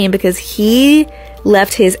his name because he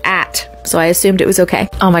left his @ so I assumed it was okay.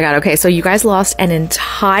 Oh my god, okay, so you guys lost an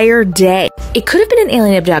entire day. It could have been an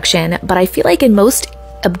alien abduction, but I feel like in most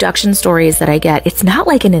abduction stories that I get, it's not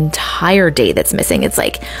like an entire day that's missing. It's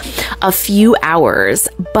like a few hours,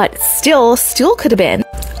 but still could have been.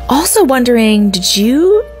 Also wondering, did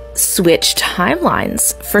you switch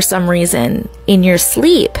timelines for some reason in your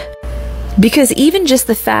sleep? Because even just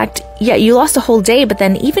the fact, yeah, you lost a whole day, but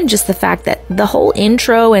then even just the fact that the whole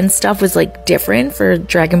intro and stuff was like different for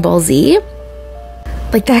Dragon Ball Z,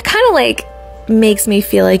 like that kind of like makes me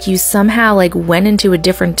feel like you somehow like went into a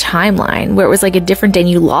different timeline where it was like a different day and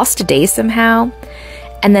you lost a day somehow.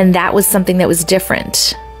 And then that was something that was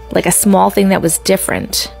different, like a small thing that was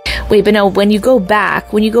different. Wait, but no, when you go back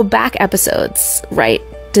episodes, right?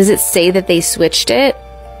 Does it say that they switched it?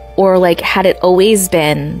 Or like, had it always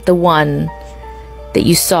been the one that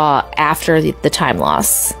you saw after the time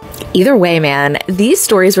loss? Either way, man, these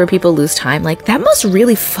stories where people lose time, like that must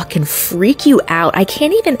really fucking freak you out. I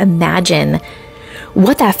can't even imagine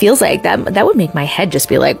what that feels like. That would make my head just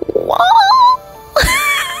be like, whoa.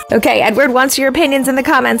 Okay, Edward wants your opinions in the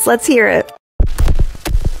comments. Let's hear it.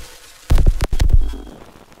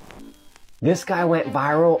 This guy went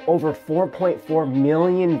viral, over 4.4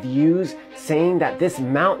 million views, saying that this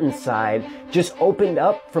mountainside just opened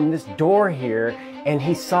up from this door here and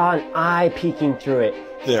he saw an eye peeking through it.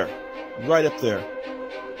 There, right up there.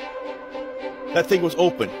 That thing was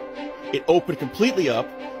open. It opened completely up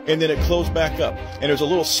and then it closed back up. And there's a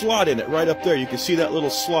little slot in it right up there. You can see that little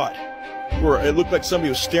slot where it looked like somebody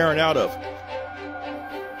was staring out of.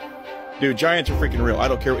 Dude, giants are freaking real. I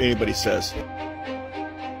don't care what anybody says.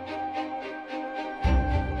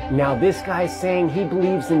 Now this guy's saying he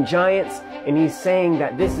believes in giants, and he's saying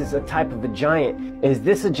that this is a type of a giant. Is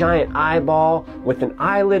this a giant eyeball with an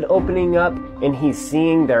eyelid opening up and he's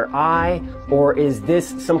seeing their eye? Or is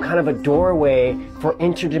this some kind of a doorway for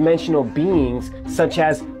interdimensional beings such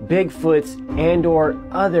as Bigfoots and or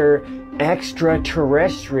other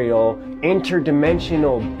extraterrestrial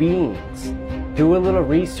interdimensional beings? Do a little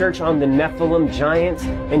research on the Nephilim giants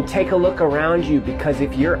and take a look around you, because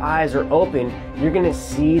if your eyes are open, you're going to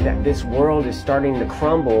see that this world is starting to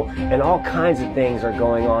crumble and all kinds of things are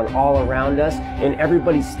going on all around us, and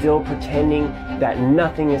everybody's still pretending that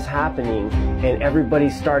nothing is happening and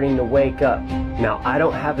everybody's starting to wake up. Now, I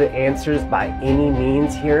don't have the answers by any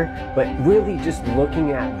means here, but really just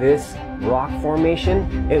looking at this rock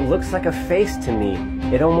formation, it looks like a face to me.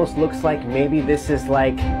 It almost looks like maybe this is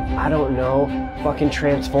like, I don't know, fucking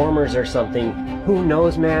Transformers or something. Who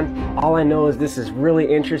knows, man? All I know is this is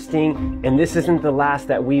really interesting, and this isn't the last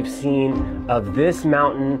that we've seen of this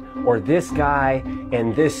mountain or this guy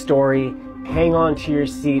and this story. Hang on to your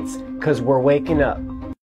seats, because we're waking up.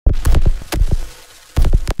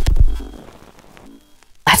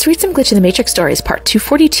 Let's read some Glitch in the Matrix stories, part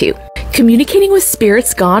 242. Communicating with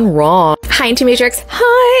spirits gone wrong. Hi, Auntie Matrix.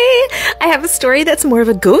 Hi! I have a story that's more of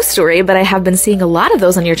a ghost story, but I have been seeing a lot of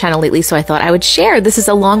those on your channel lately, so I thought I would share. This is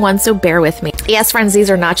a long one, so bear with me. Yes, friends, these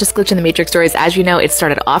are not just Glitch in the Matrix stories. As you know, it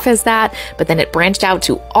started off as that, but then it branched out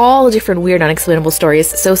to all different weird, unexplainable stories,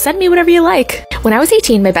 so send me whatever you like. When I was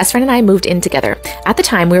 18, my best friend and I moved in together. At the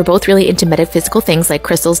time, we were both really into metaphysical things like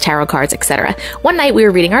crystals, tarot cards, etc. One night, we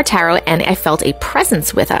were reading our tarot, and I felt a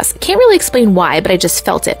presence with us. Can't really explain why, but I just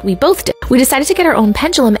felt it. We both did. We decided to get our own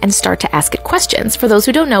pendulum and start to ask it questions. For those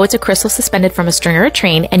who don't know, it's a crystal suspended from a string or a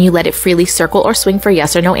train, and you let it freely circle or swing for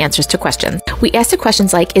yes or no answers to questions. We asked it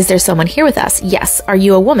questions like, is there someone here with us? Yes. Are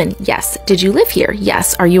you a woman? Yes. Did you live here?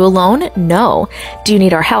 Yes. Are you alone? No. Do you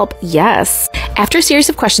need our help? Yes. After a series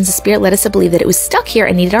of questions, the spirit led us to believe that it was stuck here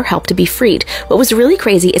and needed our help to be freed. What was really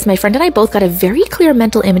crazy is my friend and I both got a very clear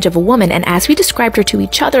mental image of a woman, and as we described her to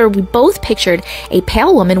each other, we both pictured a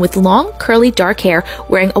pale woman with long, curly, dark hair,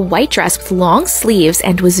 wearing a white dress with long sleeves,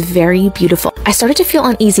 and was very beautiful. I started to feel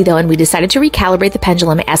uneasy though, and we decided to recalibrate the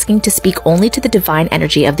pendulum, asking to speak only to the divine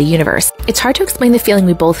energy of the universe. It's hard to explain the feeling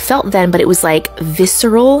we both felt then, but it was like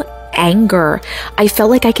visceral anger. I felt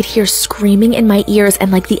like I could hear screaming in my ears,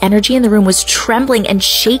 and like the energy in the room was trembling and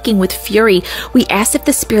shaking with fury. We asked if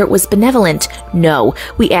the spirit was benevolent. No.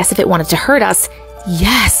 We asked if it wanted to hurt us.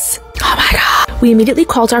 Yes. Oh my God. We immediately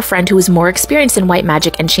called our friend who was more experienced in white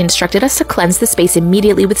magic, and she instructed us to cleanse the space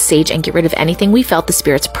immediately with sage and get rid of anything we felt the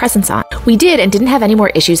spirit's presence on. We did and didn't have any more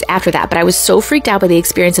issues after that, but I was so freaked out by the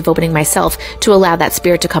experience of opening myself to allow that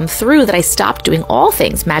spirit to come through that I stopped doing all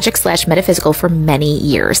things magic/metaphysical for many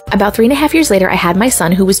years. About 3.5 years later, I had my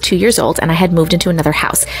son who was 2 years old, and I had moved into another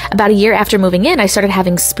house. About a year after moving in, I started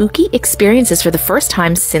having spooky experiences for the first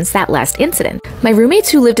time since that last incident. My roommates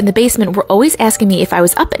who lived in the basement were always asking me if I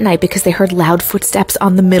was up at night because they heard loud footsteps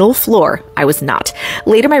on the middle floor. I was not.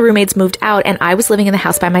 Later, my roommates moved out and I was living in the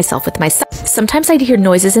house by myself with my son. Sometimes I'd hear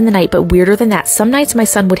noises in the night, but weirder than that, some nights my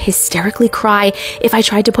son would hysterically cry if I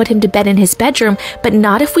tried to put him to bed in his bedroom, but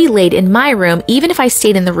not if we laid in my room, even if I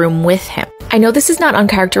stayed in the room with him. I know this is not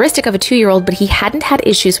uncharacteristic of a 2-year-old, but he hadn't had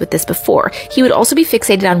issues with this before. He would also be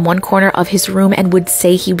fixated on one corner of his room and would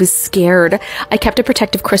say he was scared. I kept a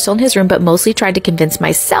protective crystal in his room, but mostly tried to convince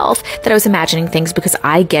myself that I was imagining things because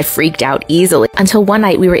I get freaked out easily. Until one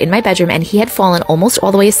night we were in my bedroom and he had fallen almost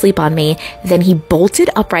all the way asleep on me. Then he bolted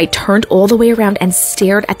upright, turned all the way around and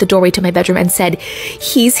stared at the doorway to my bedroom and said,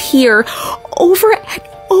 "He's here," over and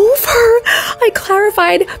over. I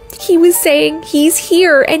clarified. He was saying, "He's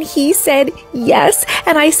here," and he said, "Yes."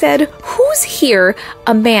 And I said, "Who's here?"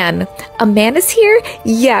 "A man." "A man is here?"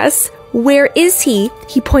 "Yes." "Where is he?"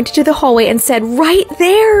 He pointed to the hallway and said, "Right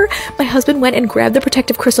there." My husband went and grabbed the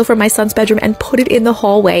protective crystal from my son's bedroom and put it in the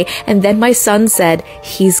hallway. And then my son said,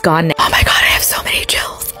 "He's gone now." Oh my God, I have so many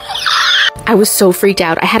chills. I was so freaked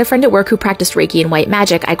out. I had a friend at work who practiced Reiki and white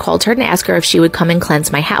magic. I called her and asked her if she would come and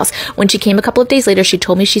cleanse my house. When she came a couple of days later, she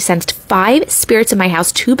told me she sensed 5 spirits in my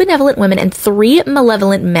house, 2 benevolent women and 3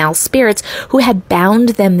 malevolent male spirits who had bound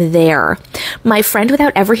them there. My friend,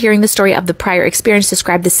 without ever hearing the story of the prior experience,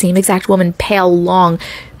 described the same exact woman, pale, long,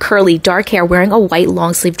 curly, dark hair, wearing a white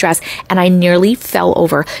long-sleeve dress, and I nearly fell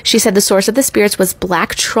over. She said the source of the spirits was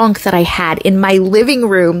black trunk that I had in my living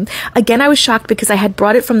room. Again, I was shocked because I had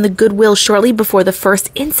brought it from the Goodwill shortly before the first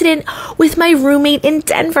incident with my roommate in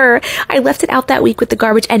Denver. I left it out that week with the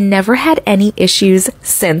garbage and never had any issues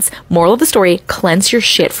since. Moral of the story, cleanse your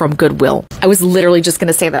shit from Goodwill. I was literally just going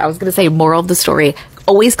to say that. I was going to say moral of the story,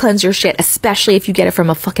 always cleanse your shit, especially if you get it from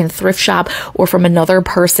a fucking thrift shop or from another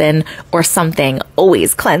person or something.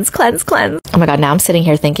 Always cleanse, cleanse, cleanse. Oh my God, now I'm sitting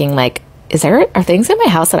here thinking like, are things in my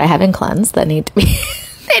house that I haven't cleansed that need to be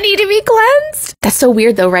they need to be cleansed? That's so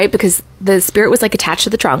weird though, right? Because the spirit was like attached to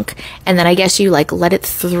the trunk, and then I guess you like let it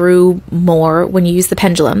through more when you use the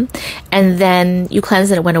pendulum, and then you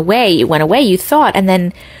cleansed and it went away. It went away, you thought, and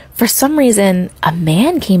then for some reason a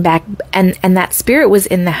man came back and that spirit was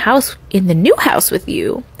in the house, in the new house with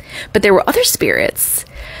you, but there were other spirits.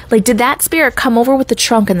 Like, did that spirit come over with the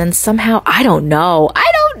trunk and then somehow, I don't know.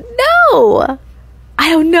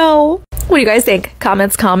 What do you guys think?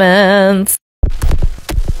 Comments.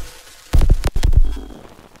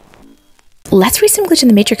 Let's read some Glitch in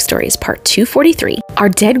the Matrix stories, part 243. Our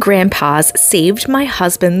dead grandpas saved my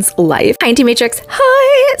husband's life. Hi, Auntie Matrix.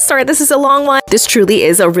 Hi. Sorry, this is a long one. This truly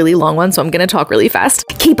is a really long one, so I'm going to talk really fast.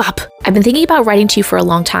 Keep up. I've been thinking about writing to you for a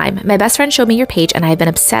long time. My best friend showed me your page, and I have been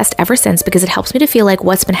obsessed ever since because it helps me to feel like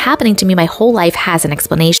what's been happening to me my whole life has an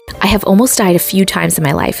explanation. I have almost died a few times in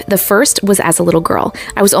my life. The first was as a little girl.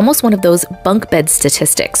 I was almost one of those bunk bed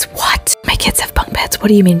statistics. What? My kids have bunk beds. What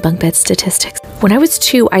do you mean bunk bed statistics? When I was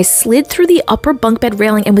 2, I slid through the upper bunk bed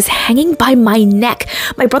railing and was hanging by my neck.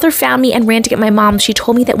 My brother found me and ran to get my mom. She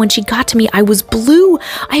told me that when she got to me, I was blue.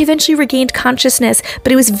 I eventually regained consciousness,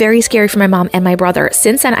 but it was very scary for my mom and my brother.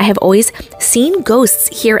 Since then, I have always seen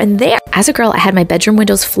ghosts here and there. As a girl, I had my bedroom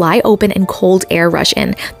windows fly open and cold air rush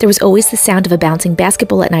in. There was always the sound of a bouncing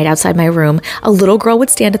basketball at night outside my room. A little girl would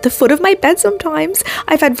stand at the foot of my bed sometimes.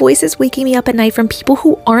 I've had voices waking me up at night from people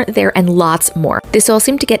who aren't there, and lots more. This all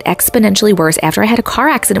seemed to get exponentially worse after I had a car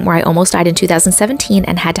accident where I almost died in 2017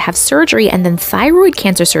 and had to have surgery and then thyroid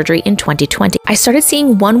cancer surgery in 2020. I started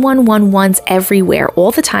seeing 1111s everywhere,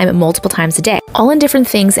 all the time, multiple times a day, all in different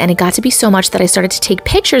things, and it got to be so much that I started to take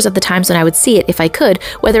pictures of the times when I would see it if I could,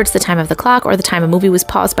 whether it's the time of the clock or the time a movie was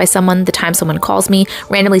paused by someone, the time someone calls me,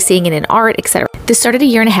 randomly seeing it in art, etc. This started a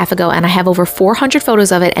year and a half ago, and I have over 400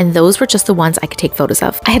 photos of it, and those were just the ones I could take photos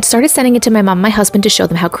of. I had started sending it to my mom and my husband to show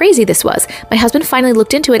them how crazy this was. My husband finally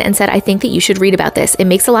looked into it and said, "I think that you should read about this. It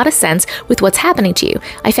makes a lot of sense with what's happening to you.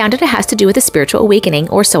 I found it has to do with a spiritual awakening,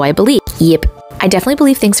 or so I believe." Yep. I definitely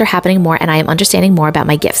believe things are happening more and I am understanding more about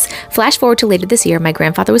my gifts. Flash forward to later this year, my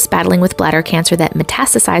grandfather was battling with bladder cancer that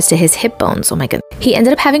metastasized to his hip bones. Oh my goodness. He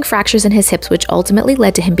ended up having fractures in his hips, which ultimately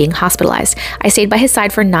led to him being hospitalized. I stayed by his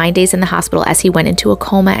side for 9 days in the hospital as he went into a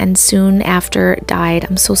coma and soon after died.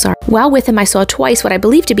 I'm so sorry. While with him, I saw twice what I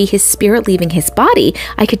believed to be his spirit leaving his body.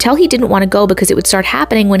 I could tell he didn't want to go because it would start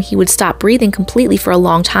happening when he would stop breathing completely for a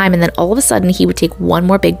long time, and then all of a sudden he would take one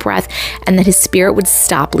more big breath and then his spirit would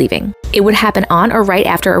stop leaving. It would happen on or right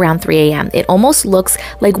after around 3 a.m. It almost looks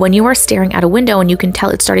like when you are staring out a window and you can tell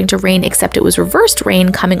it's starting to rain, except it was reversed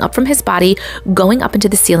rain coming up from his body, going up into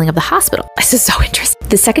the ceiling of the hospital. This is so interesting.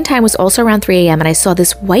 The second time was also around 3 a.m. and I saw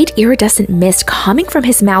this white iridescent mist coming from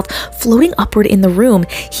his mouth, floating upward in the room.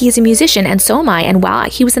 He is a musician and so am I, and while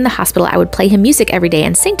he was in the hospital, I would play him music every day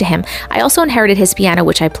and sing to him. I also inherited his piano,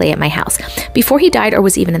 which I play at my house. Before he died or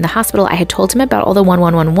was even in the hospital, I had told him about all the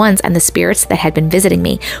 1111s and the spirits that had been visiting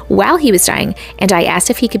me while he was dying, and I asked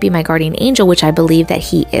if he could be my guardian angel, which I believe that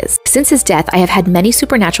he is. Since his death, I have had many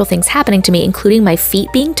supernatural things happening to me, including my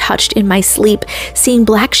feet being touched in my sleep, seeing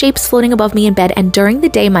black shapes floating above me in bed, and during the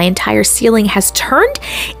day, my entire ceiling has turned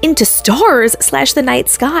into stars / the night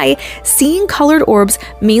sky, seeing colored orbs,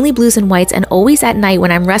 mainly blues and whites, and always at night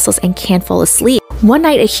when I'm restless and can't fall asleep. One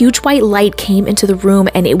night, a huge white light came into the room,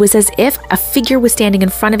 and it was as if a figure was standing in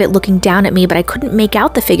front of it looking down at me, but I couldn't make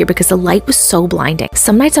out the figure because the light was so blinding.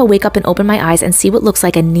 Some nights I'll wake up and open my eyes and see what looks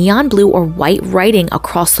like a neon blue or white writing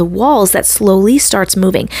across the walls that slowly starts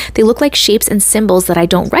moving. They look like shapes and symbols that I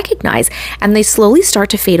don't recognize, and they slowly start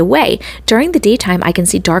to fade away. During the daytime, I can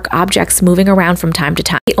see dark objects moving around from time to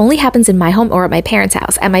time. It only happens in my home or at my parents'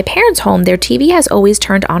 house. At my parents' home, their TV has always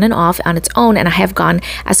turned on and off on its own, and I have gone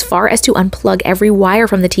as far as to unplug every wire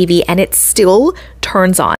from the TV and it still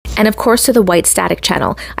turns on. And of course to the white static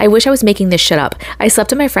channel. I wish I was making this shit up. I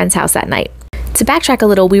slept at my friend's house that night. To backtrack a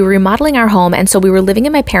little, we were remodeling our home, and so we were living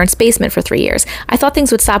in my parents' basement for 3 years. I thought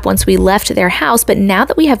things would stop once we left their house, but now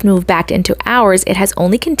that we have moved back into ours, it has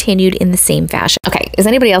only continued in the same fashion. Okay, is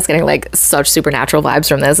anybody else getting like such supernatural vibes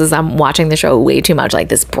from this as I'm watching the show way too much? Like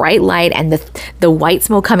this bright light and the white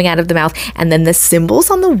smoke coming out of the mouth, and then the symbols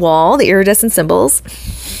on the wall, the iridescent symbols.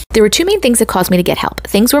 There were two main things that caused me to get help.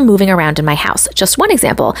 Things were moving around in my house. Just one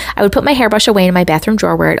example, I would put my hairbrush away in my bathroom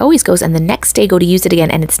drawer where it always goes, and the next day go to use it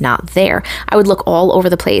again and it's not there. I would look all over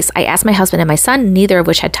the place. I asked my husband and my son, neither of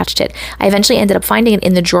which had touched it. I eventually ended up finding it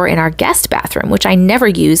in the drawer in our guest bathroom, which I never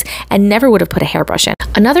use and never would have put a hairbrush in.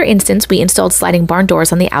 Another instance, we installed sliding barn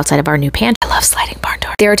doors on the outside of our new pantry. I love sliding barn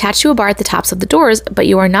doors. They're attached to a bar at the tops of the doors, but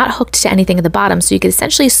you are not hooked to anything at the bottom, so you could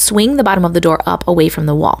essentially swing the bottom of the door up away from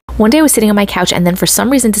the wall. One day I was sitting on my couch and then for some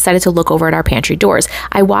reason decided to look over at our pantry doors.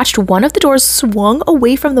 I watched one of the doors swung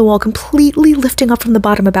away from the wall, completely lifting up from the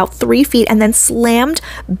bottom about 3 feet and then slammed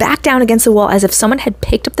back down against the wall as if someone had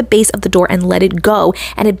picked up the base of the door and let it go,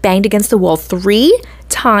 and it banged against the wall 3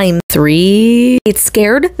 times. It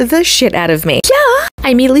scared the shit out of me. Yeah. I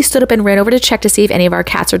immediately stood up and ran over to check to see if any of our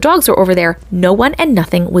cats or dogs were over there. No one and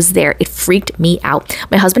nothing was there. It freaked me out.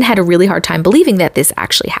 My husband had a really hard time believing that this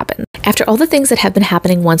actually happened. After all the things that have been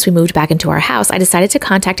happening once we moved back into our house, I decided to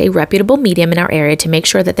contact a reputable medium in our area to make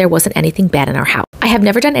sure that there wasn't anything bad in our house. I have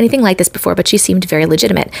never done anything like this before, but she seemed very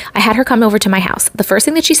legitimate. I had her come over to my house. The first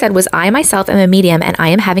thing that she said was, I myself am a medium and I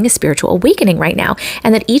am having a spiritual awakening right now,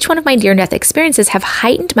 and that each one of my near-death experiences have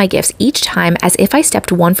heightened my gifts each time as if I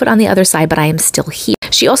stepped one foot on the other side, but I am still here.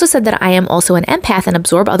 She also said that I am also an empath and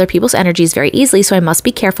absorb other people's energies very easily, so I must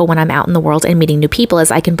be careful when I'm out in the world and meeting new people,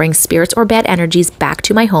 as I can bring spirits or bad energies back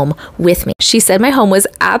to my home with me. She said my home was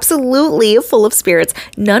absolutely full of spirits,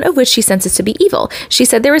 none of which she senses to be evil. She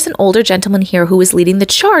said there is an older gentleman here who is leading the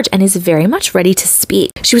charge and is very much ready to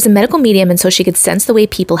speak. She was a medical medium, and so she could sense the way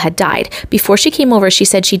people had died. Before she came over, she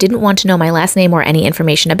said she didn't want to know my last name or any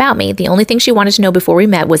information about me. The only thing she wanted to know before we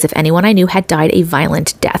met was if anyone I knew had died a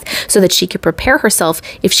violent death, so that she could prepare herself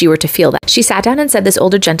if she were to feel that. She sat down and said, this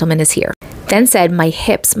older gentleman is here. Then said, my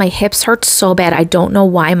hips hurt so bad. I don't know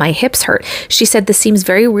why my hips hurt. She said, this seems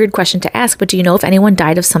very weird question to ask, but do you know if anyone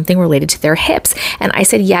died of something related to their hips? And I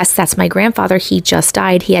said, yes, that's my grandfather. He just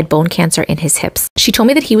died. He had bone cancer in his hips. She told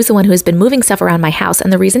me that he was the one who has been moving stuff around my house,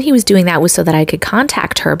 and the reason he was doing that was so that I could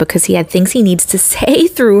contact her because he had things he needs to say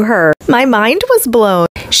through her. My mind was blown.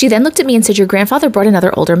 She then looked at me and said, your grandfather brought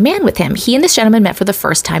another older man with him. He and this gentleman met for the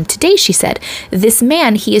first time today, she said. This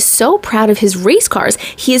man, he is so proud of his race cars.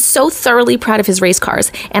 He is so thoroughly proud of his race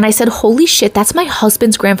cars. And I said, holy shit, that's my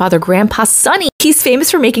husband's grandfather, Grandpa Sonny. He's famous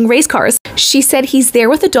for making race cars. She said he's there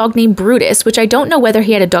with a dog named Brutus, which I don't know whether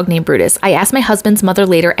he had a dog named Brutus. I asked my husband's mother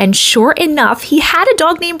later, and sure enough, he had a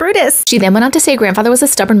dog named Brutus. She then went on to say grandfather was a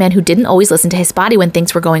stubborn man who didn't always listen to his body when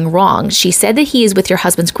things were going wrong. She said that he is with your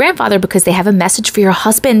husband's grandfather because they have a message for your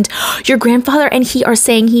husband. Your grandfather and he are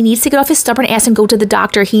saying he needs to get off his stubborn ass and go to the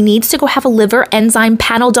doctor. He needs to go have a liver enzyme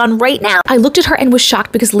panel done right now. I looked at her and was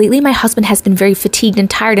shocked because lately my husband has been very fatigued and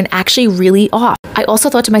tired and actually really off. I also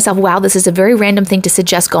thought to myself, wow, this is a very random thing to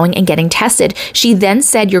suggest going and getting tested. She then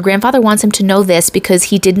said, your grandfather wants him to know this because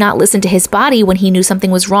he did not listen to his body when he knew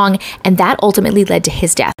something was wrong, and that ultimately led to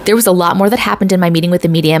his death. There was a lot more that happened in my meeting with the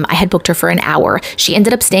medium. I had booked her for an hour. She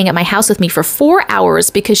ended up staying at my house with me for 4 hours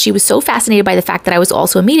because she was so fascinated by the fact that I was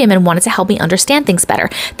also a medium and wanted to help me understand things better.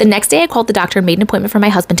 The next day I called the doctor and made an appointment for my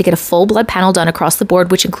husband to get a full blood panel done across the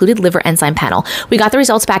board, which included liver enzyme panel. We got the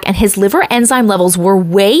results back and his liver enzyme levels were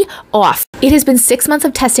way off. It has been 6 months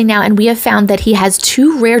of testing now, and we have found that he has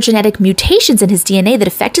 2 rare genetic mutations in his DNA that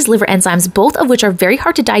affect his liver enzymes, both of which are very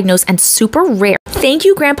hard to diagnose and super rare. Thank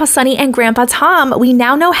you, Grandpa Sonny and Grandpa Tom. We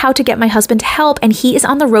now know how to get my husband help, and he is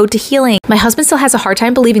on the road to healing. My husband still has a hard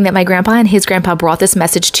time believing that my grandpa and his grandpa brought this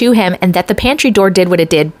message to him and that the pantry door did what it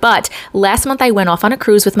did. But last month I went off on a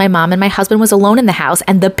cruise with my mom and my husband was alone in the house,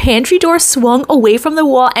 and the pantry door swung away from the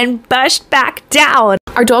wall and pushed back down.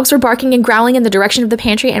 Our dogs were barking and growling in the direction of the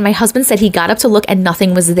pantry, and my husband said he got up to look and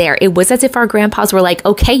nothing was there. It was as if our grandpas were like,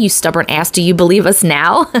 okay, you stubborn ass, do you believe us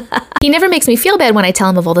now? He never makes me feel bad when I tell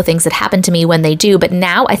him of all the things that happen to me when they do, but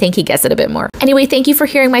now I think he gets it a bit more. Anyway, thank you for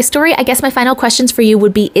hearing my story. I guess my final questions for you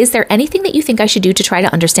would be, is there anything that you think I should do to try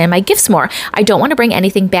to understand my gifts more? I don't want to bring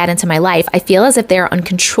anything bad into my life. I feel as if they are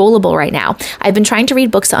uncontrollable right now. I've been trying to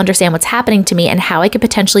read books to understand what's happening to me and how I could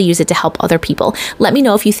potentially use it to help other people. Let me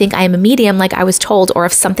know if you think I am a medium like I was told, or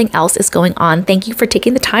if something else is going on. Thank you for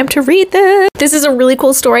taking the time to read this. This is a really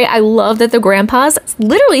cool story. I love that the grandpas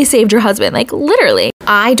literally saved your husband, like literally.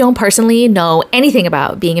 I don't personally know anything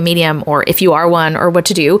about being a medium or if you are one or what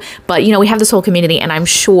to do, but you know, we have this whole community and I'm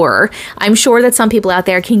sure that some people out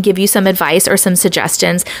there can give you some advice or some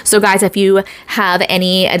suggestions. So guys, if you have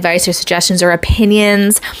any advice or suggestions or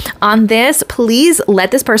opinions on this, please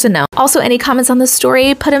let this person know. Also, any comments on the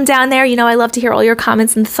story, put them down there. You know, I love to hear all your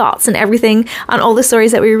comments and thoughts and everything on all the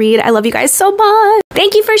stories that we read. I love you guys so much.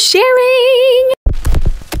 Thank you for sharing.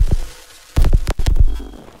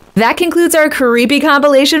 That concludes our creepy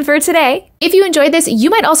compilation for today. If you enjoyed this, you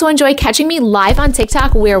might also enjoy catching me live on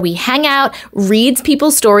TikTok, where we hang out, read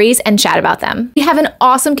people's stories, and chat about them. We have an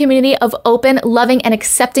awesome community of open, loving, and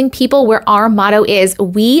accepting people where our motto is,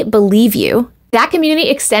 we believe you. That community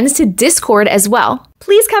extends to Discord as well.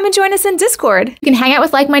 Please come and join us in Discord. You can hang out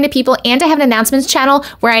with like-minded people, and I have an announcements channel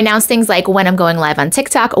where I announce things like when I'm going live on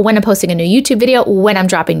TikTok, when I'm posting a new YouTube video, when I'm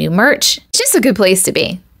dropping new merch. It's just a good place to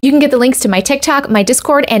be. You can get the links to my TikTok, my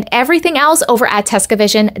Discord, and everything else over at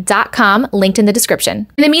TescaVision.com, linked in the description.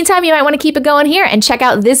 In the meantime, you might want to keep it going here and check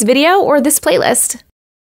out this video or this playlist.